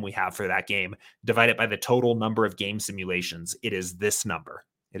single sim we have for that game, divide it by the total number of game simulations, it is this number.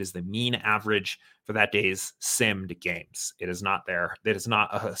 It is the mean average for that day's simmed games. It is not there. That is not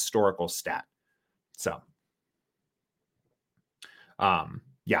a historical stat. So,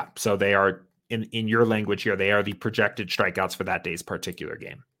 yeah, so they are in your language here, they are the projected strikeouts for that day's particular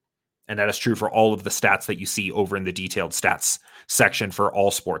game. And that is true for all of the stats that you see over in the detailed stats section for all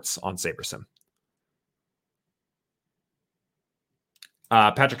sports on SaberSim.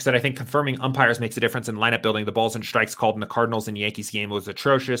 Patrick said, I think confirming umpires makes a difference in lineup building. The balls and strikes called in the Cardinals and Yankees game was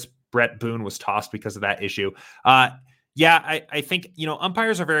atrocious. Brett Boone was tossed because of that issue. Yeah, I think,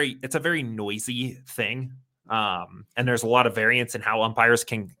 umpires it's a very noisy thing. And there's a lot of variance in how umpires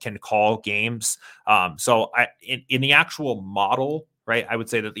can call games. So in the actual model, right, I would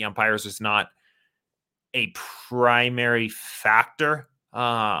say that the umpires is not a primary factor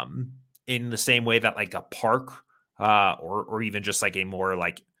in the same way that like a park or even just like a more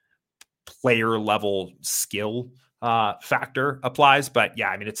like player level skill factor applies. But yeah,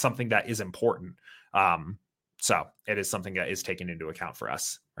 I mean, it's something that is important. So it is something that is taken into account for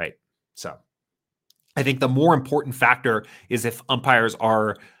us, right? So I think the more important factor is if umpires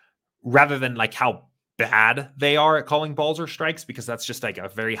are, rather than like how bad they are at calling balls or strikes, because that's just like a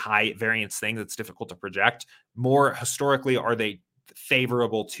very high variance thing that's difficult to project. More historically, are they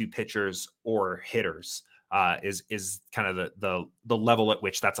favorable to pitchers or hitters? Is kind of the level at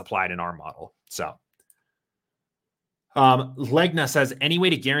which that's applied in our model. So Legna says, any way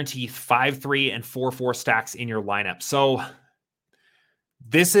to guarantee 5-3 and 4-4 stacks in your lineup? So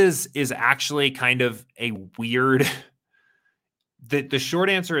this is actually kind of a weird. The short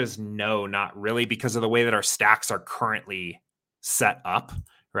answer is no, not really, because of the way that our stacks are currently set up,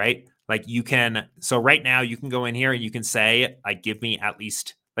 right? Like so right now you can go in here and you can say, like, give me at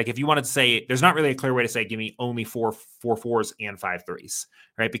least, like if you wanted to say, there's not really a clear way to say, give me only 4-4s and 5-3s,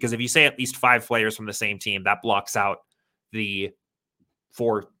 right? Because if you say at least 5 players from the same team, that blocks out the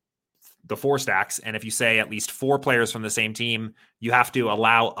 4 stacks. And if you say at least 4 players from the same team, you have to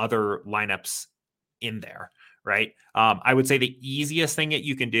allow other lineups in there, right? I would say the easiest thing that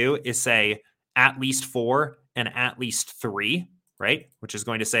you can do is say at least 4 and at least 3, right? Which is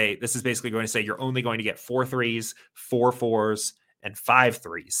going to say, this is basically going to say you're only going to get 4 3s, 4 4s, and 5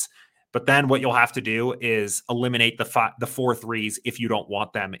 3s. But then what you'll have to do is eliminate the 4 3s if you don't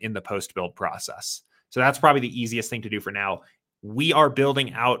want them in the post-build process. So that's probably the easiest thing to do for now. We are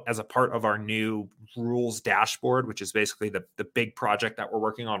building out as a part of our new rules dashboard, which is basically the big project that we're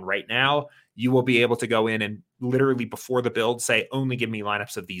working on right now. You will be able to go in and literally before the build say, only give me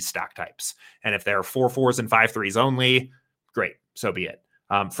lineups of these stack types. And if there are 4 4s and 5 3s only, great, so be it.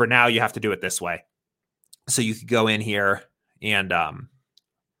 For now, you have to do it this way. So you could go in here and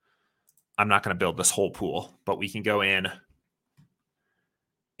I'm not going to build this whole pool, but we can go in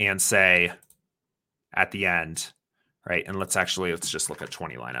and say at the end, right? And let's just look at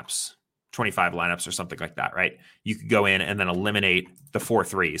 20 lineups, 25 lineups or something like that, right? You could go in and then eliminate the 4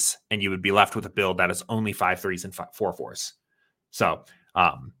 threes, and you would be left with a build that is only 5 threes and 4 fours. So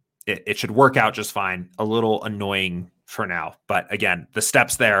it should work out just fine. A little annoying for now. But again, the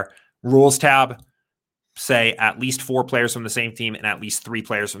steps there, rules tab, say at least 4 players from the same team and at least 3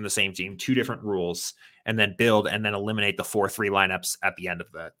 players from the same team, 2 different rules, and then build and then eliminate the 4-3 lineups at the end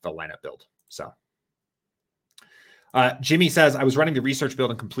of the lineup build. So Jimmy says, I was running the research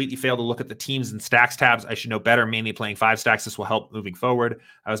build and completely failed to look at the teams and stacks tabs. I should know better, mainly playing 5 stacks. This will help moving forward.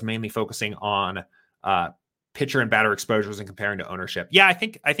 I was mainly focusing on pitcher and batter exposures and comparing to ownership. Yeah, I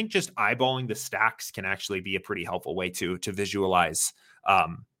think just eyeballing the stacks can actually be a pretty helpful way to visualize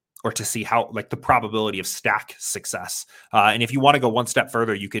or to see how, like, the probability of stack success. And if you want to go one step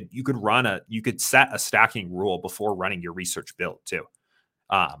further, you could set a stacking rule before running your research build too,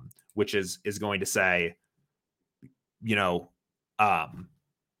 which is going to say,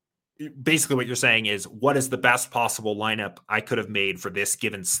 basically what you're saying is, what is the best possible lineup I could have made for this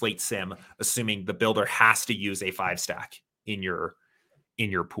given slate sim, assuming the builder has to use a 5 stack in your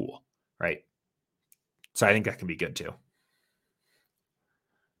pool, right? So I think that can be good too.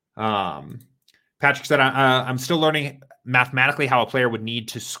 Patrick said, I'm still learning mathematically how a player would need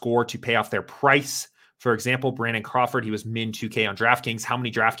to score to pay off their price. For example, Brandon Crawford, he was min 2K on DraftKings. How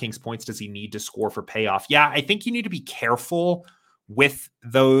many DraftKings points does he need to score for payoff? Yeah, I think you need to be careful with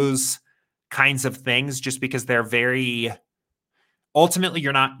those kinds of things, just because they're very, ultimately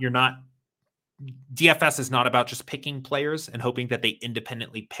you're not DFS is not about just picking players and hoping that they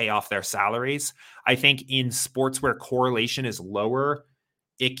independently pay off their salaries. I think in sports where correlation is lower,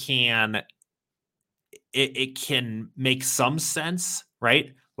 it can make some sense,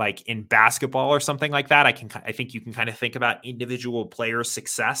 right? Like in basketball or something like that, I think you can kind of think about individual player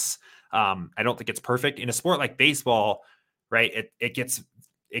success. I don't think it's perfect in a sport like baseball, right? It gets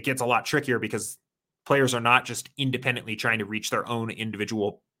a lot trickier because players are not just independently trying to reach their own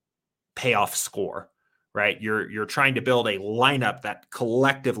individual payoff score, right? You're trying to build a lineup that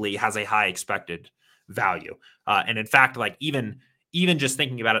collectively has a high expected value. And in fact, like even just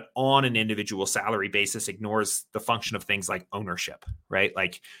thinking about it on an individual salary basis ignores the function of things like ownership, right?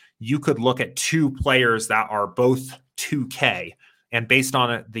 Like you could look at 2 players that are both 2K, and based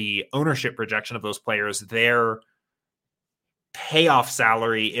on the ownership projection of those players, their payoff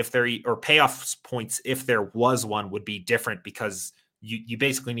salary, or payoff points, if there was one, would be different, because you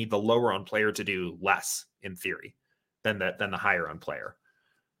basically need the lower owned player to do less in theory than the higher owned player.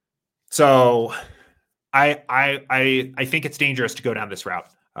 So I think it's dangerous to go down this route.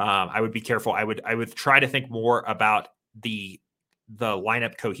 I would be careful. I would try to think more about the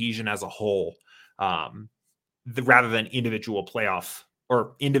lineup cohesion as a whole, rather than individual playoff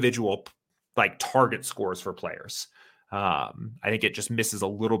or individual like target scores for players. I think it just misses a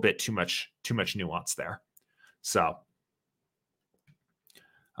little bit too much nuance there. So,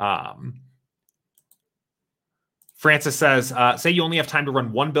 Francis says, say you only have time to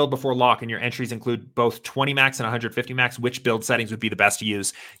run one build before lock and your entries include both 20 max and 150 max. Which build settings would be the best to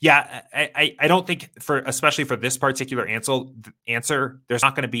use? Yeah, I don't think, especially for this particular answer, there's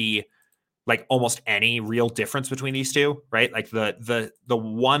not going to be like almost any real difference between these two, right? Like the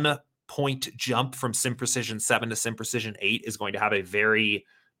 1 point jump from Sim Precision 7 to Sim Precision 8 is going to have a very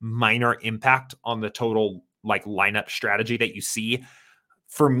minor impact on the total like lineup strategy that you see.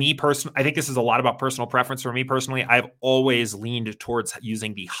 For me personally, I think this is a lot about personal preference. For me personally, I've always leaned towards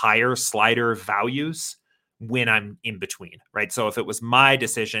using the higher slider values when I'm in between, right? So if it was my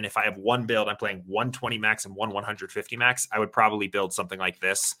decision, if I have one build, I'm playing 120 max and 150 max, I would probably build something like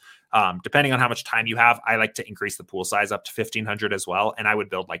this. Depending on how much time you have, I like to increase the pool size up to 1,500 as well. And I would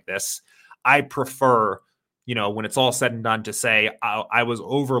build like this. I prefer, when it's all said and done, to say I was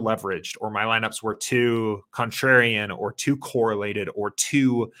over leveraged, or my lineups were too contrarian or too correlated or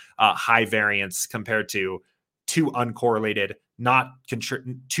too high variance compared to too uncorrelated, not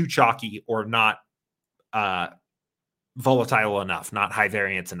too chalky, or not volatile enough, not high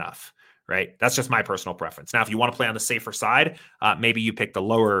variance enough, right? That's just my personal preference. Now, if you want to play on the safer side, maybe you pick the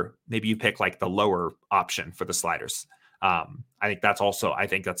lower option for the sliders. I think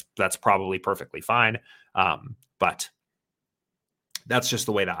that's probably perfectly fine. But that's just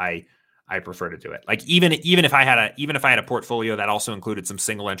the way that I prefer to do it. Like even if I had a portfolio that also included some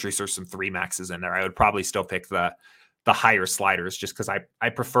single entries or some 3 maxes in there, I would probably still pick the higher sliders, just because I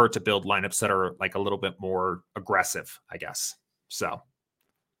prefer to build lineups that are like a little bit more aggressive, I guess. So,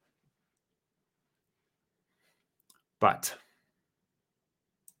 but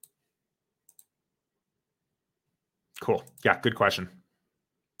Cool. Yeah, good question.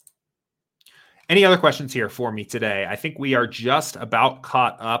 Any other questions here for me today? I think we are just about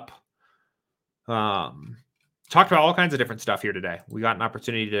caught up. Talked about all kinds of different stuff here today. We got an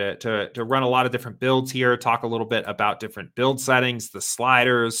opportunity to run a lot of different builds here, talk a little bit about different build settings, the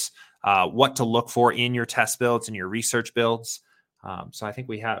sliders, what to look for in your test builds and your research builds. So I think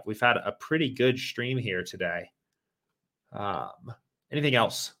we've had a pretty good stream here today. Anything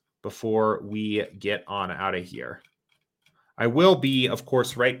else before we get on out of here? I will be, of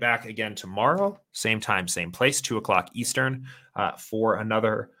course, right back again tomorrow, same time, same place, 2:00 Eastern, for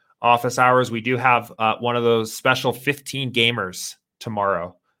another office hours. We do have one of those special 15 gamers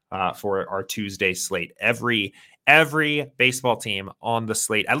tomorrow for our Tuesday slate. Every baseball team on the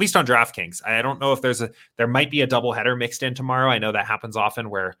slate, at least on DraftKings. I don't know if there might be a doubleheader mixed in tomorrow. I know that happens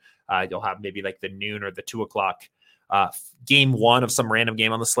often where you'll have maybe like the noon or the 2:00 game one of some random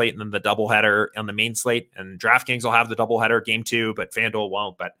game on the slate, and then the doubleheader on the main slate. And DraftKings will have the doubleheader game two, but FanDuel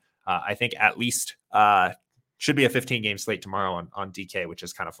won't. But I think at least should be a 15 game slate tomorrow on DK, which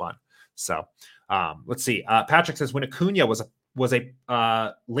is kind of fun. So let's see. Patrick says, when Acuna was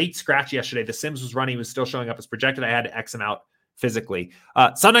a late scratch yesterday, the Sims was running, he was still showing up as projected. I had to X him out physically.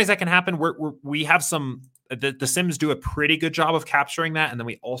 Sometimes that can happen. We have some, the Sims do a pretty good job of capturing that. And then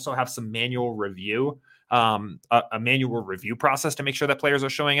we also have some manual review. A manual review process to make sure that players are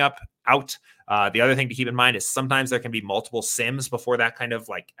showing up out. The other thing to keep in mind is sometimes there can be multiple sims before that kind of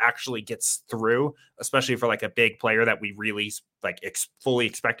like actually gets through, especially for like a big player that we really like fully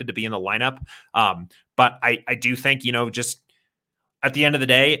expected to be in the lineup. But I do think, just at the end of the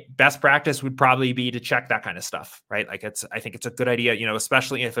day, best practice would probably be to check that kind of stuff, right? Like I think it's a good idea,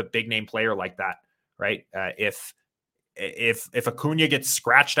 especially if a big name player like that, right? If Acuna gets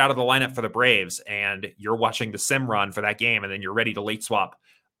scratched out of the lineup for the Braves and you're watching the sim run for that game and then you're ready to late swap,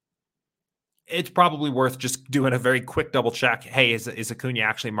 it's probably worth just doing a very quick double check. Hey, is Acuna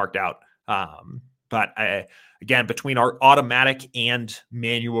actually marked out? But again, between our automatic and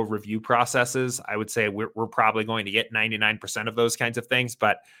manual review processes, I would say we're probably going to get 99% of those kinds of things.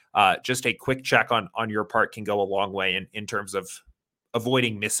 But just a quick check on your part can go a long way in terms of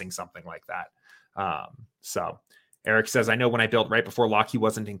avoiding missing something like that. So Eric says, I know when I built right before lock, he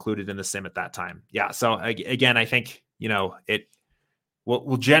wasn't included in the sim at that time. Yeah. So again, I think,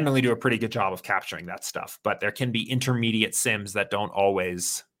 we'll generally do a pretty good job of capturing that stuff, but there can be intermediate sims that don't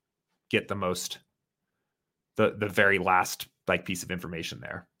always get the very last like piece of information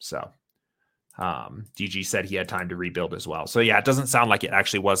there. So DG said he had time to rebuild as well. So yeah, it doesn't sound like it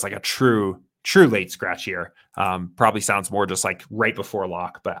actually was like a true late scratch here. Probably sounds more just like right before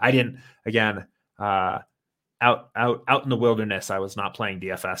lock, but I didn't, again, out in the wilderness, I was not playing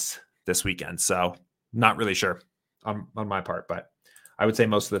DFS this weekend, so not really sure on my part, but I would say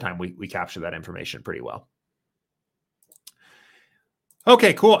most of the time we capture that information pretty well.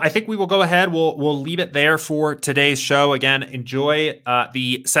 Okay, cool. I think we will go ahead. We'll leave it there for today's show. Again, enjoy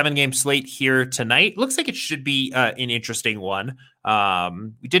the 7-game slate here tonight. Looks like it should be an interesting one.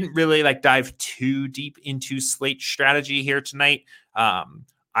 We didn't really dive too deep into slate strategy here tonight.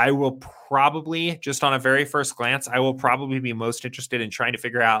 I will probably, just on a very first glance, I will probably be most interested in trying to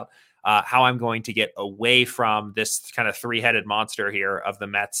figure out how I'm going to get away from this kind of three-headed monster here of the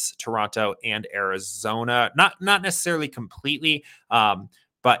Mets, Toronto, and Arizona. Not necessarily completely,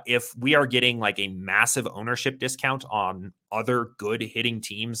 but if we are getting like a massive ownership discount on other good hitting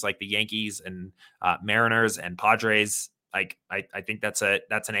teams like the Yankees and Mariners and Padres, I think that's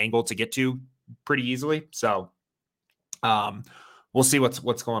an angle to get to pretty easily. So, we'll see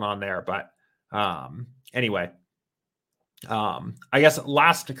what's going on there. But anyway, I guess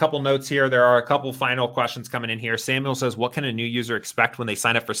last couple notes here. There are a couple final questions coming in here. Samuel says, what can a new user expect when they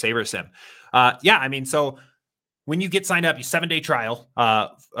sign up for SaberSim? Yeah, I mean, so when you get signed up, you 7-day trial,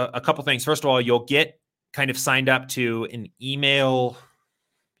 a couple things. First of all, you'll get kind of signed up to an email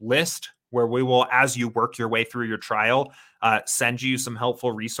list where we will, as you work your way through your trial, send you some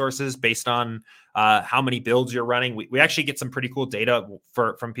helpful resources based on how many builds you're running. We actually get some pretty cool data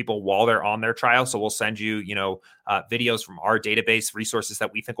from people while they're on their trial. So we'll send you, videos from our database, resources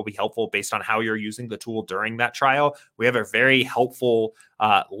that we think will be helpful based on how you're using the tool during that trial. We have a very helpful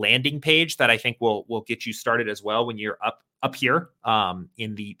landing page that I think will get you started as well when you're up here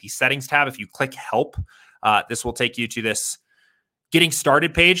in the settings tab. If you click help, this will take you to this getting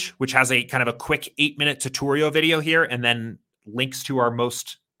started page, which has a kind of a quick 8-minute tutorial video here, and then links to our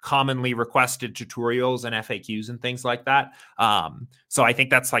most commonly requested tutorials and FAQs and things like that. So I think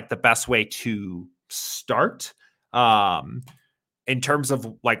that's like the best way to start. In terms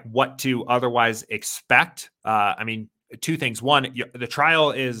of like what to otherwise expect, I mean, two things. One, the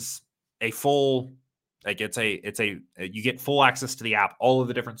trial is a full Like you get full access to the app, all of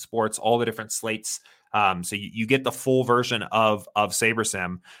the different sports, all the different slates. So you get the full version of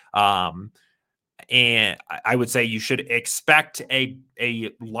SaberSim. And I would say you should expect a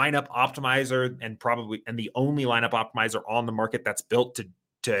lineup optimizer, and the only lineup optimizer on the market that's built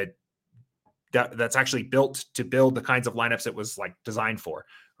that's actually built to build the kinds of lineups it was like designed for,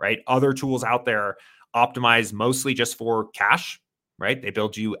 right? Other tools out there optimize mostly just for cash, right? They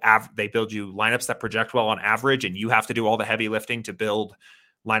build you lineups that project well on average, and you have to do all the heavy lifting to build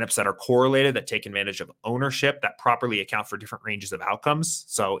lineups that are correlated, that take advantage of ownership, that properly account for different ranges of outcomes.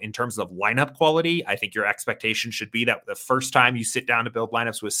 So in terms of lineup quality, I think your expectation should be that the first time you sit down to build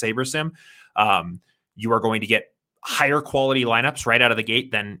lineups with SaberSim, you are going to get higher quality lineups right out of the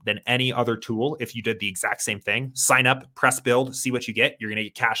gate than any other tool. If you did the exact same thing, sign up, press build, see what you get. You're going to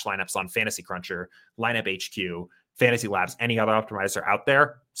get cash lineups on Fantasy Cruncher, Lineup HQ, Fantasy Labs, any other optimizer out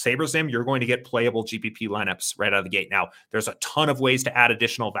there. SaberSim, you're going to get playable GPP lineups right out of the gate. Now, there's a ton of ways to add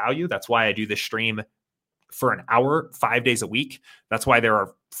additional value. That's why I do this stream for an hour, 5 days a week. That's why there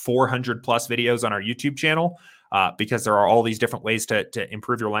are 400 plus videos on our YouTube channel, because there are all these different ways to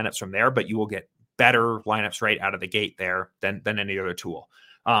improve your lineups from there, but you will get better lineups right out of the gate there than any other tool.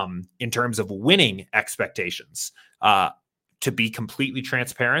 In terms of winning expectations, to be completely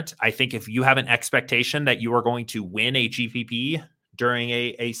transparent, I think if you have an expectation that you are going to win a GPP during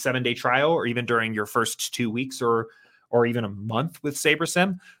a 7-day trial, or even during your first 2 weeks or even a month with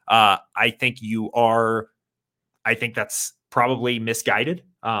SaberSim, I think that's probably misguided.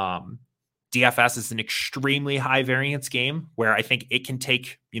 DFS is an extremely high variance game where I think it can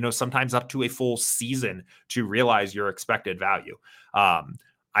take, sometimes up to a full season to realize your expected value.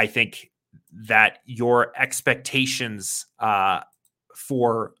 I think that your expectations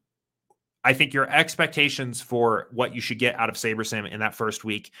for what you should get out of SaberSim in that first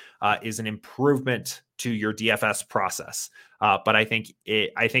week is an improvement to your DFS process. But I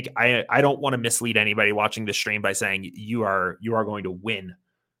don't want to mislead anybody watching this stream by saying you are going to win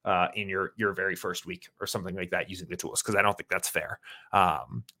in your very first week or something like that using the tools, because I don't think that's fair.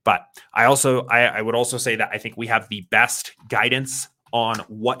 But I would also say that I think we have the best guidance on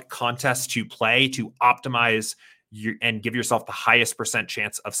what contests to play to optimize and give yourself the highest %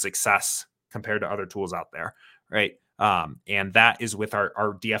 chance of success compared to other tools out there, right? And that is with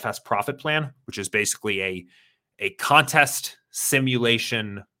our DFS profit plan, which is basically a contest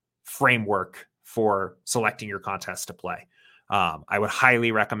simulation framework for selecting your contest to play. I would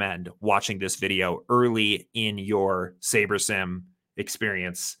highly recommend watching this video early in your SaberSim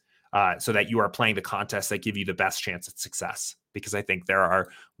experience, so that you are playing the contests that give you the best chance at success. Because I think there are,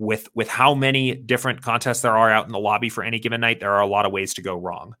 with how many different contests there are out in the lobby for any given night, there are a lot of ways to go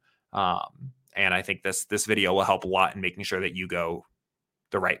wrong. And I think this video will help a lot in making sure that you go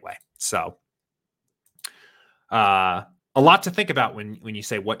the right way. So a lot to think about when you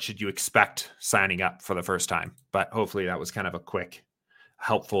say, what should you expect signing up for the first time? But hopefully that was kind of a quick,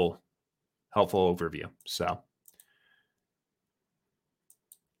 helpful overview. So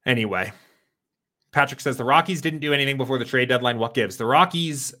anyway, Patrick says the Rockies didn't do anything before the trade deadline. What gives? The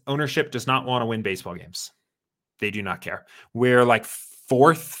Rockies ownership does not want to win baseball games. They do not care. We're like 4th,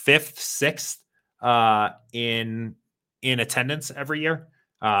 5th, 6th in attendance every year,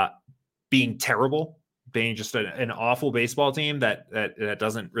 being terrible, being just an awful baseball team that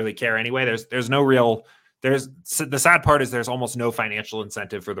doesn't really care anyway. The sad part is there's almost no financial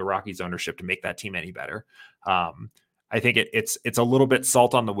incentive for the Rockies ownership to make that team any better. I think it's a little bit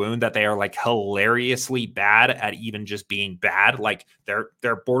salt on the wound that they are like hilariously bad at even just being bad. Like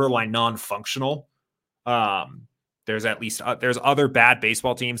they're borderline non-functional. There's there's other bad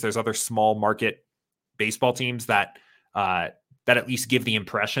baseball teams. There's other small market baseball teams that at least give the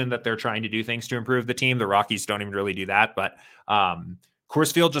impression that they're trying to do things to improve the team. The Rockies don't even really do that, but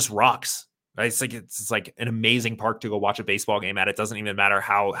Coors Field just rocks. Right? It's like an amazing park to go watch a baseball game at. It doesn't even matter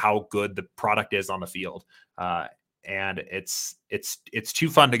how good the product is on the field. And it's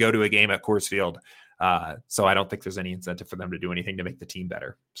too fun to go to a game at Coors Field. So I don't think there's any incentive for them to do anything to make the team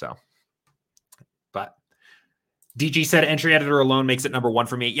better. So, but DG said entry editor alone makes it number 1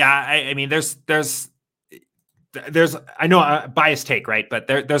 for me. Yeah. I mean, there's I know a biased take, right? But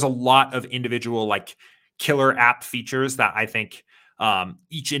there's a lot of individual like killer app features that I think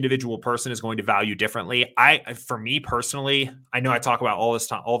each individual person is going to value differently. For me personally, I know I talk about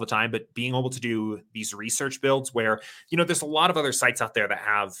all the time, but being able to do these research builds where, there's a lot of other sites out there that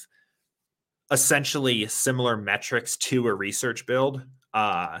have essentially similar metrics to a research build,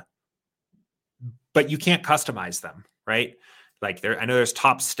 but you can't customize them, right? Like I know there's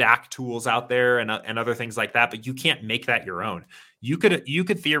top stack tools out there and other things like that, but you can't make that your own. you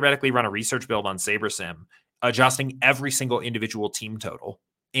could theoretically run a research build on SaberSim, adjusting every single individual team total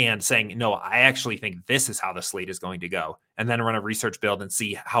and saying, no, I actually think this is how the slate is going to go. And then run a research build and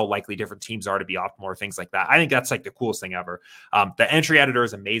see how likely different teams are to be optimal or things like that. I think that's like the coolest thing ever. The entry editor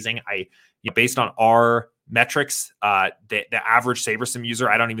is amazing. Based on our metrics, the average SaberSim user,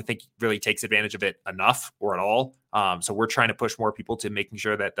 I don't even think really takes advantage of it enough or at all. So we're trying to push more people to making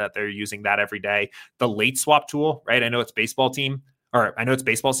sure that they're using that every day. The late swap tool, right? I know it's baseball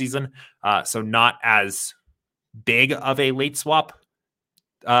season. So not as big of a late swap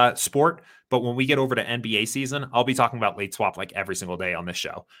sport, but when we get over to NBA season, I'll be talking about late swap like every single day on this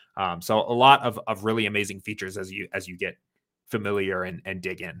show. So a lot of really amazing features as you get familiar and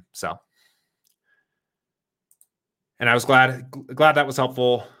dig in. So, and I was glad that was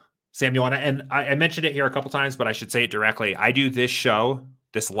helpful, Samuel. And I mentioned it here a couple times, but I should say it directly. I do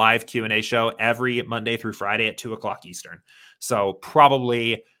this live Q&A show every Monday through Friday at 2:00 Eastern. So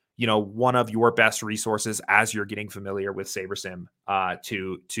probably, one of your best resources as you're getting familiar with SaberSim,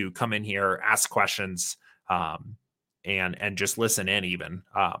 to come in here, ask questions, and just listen in even,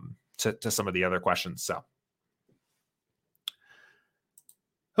 to some of the other questions. So,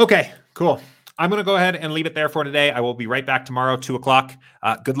 okay, cool. I'm going to go ahead and leave it there for today. I will be right back tomorrow,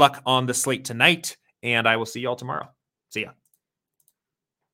 2:00. Good luck on the slate tonight, and I will see you all tomorrow. See ya.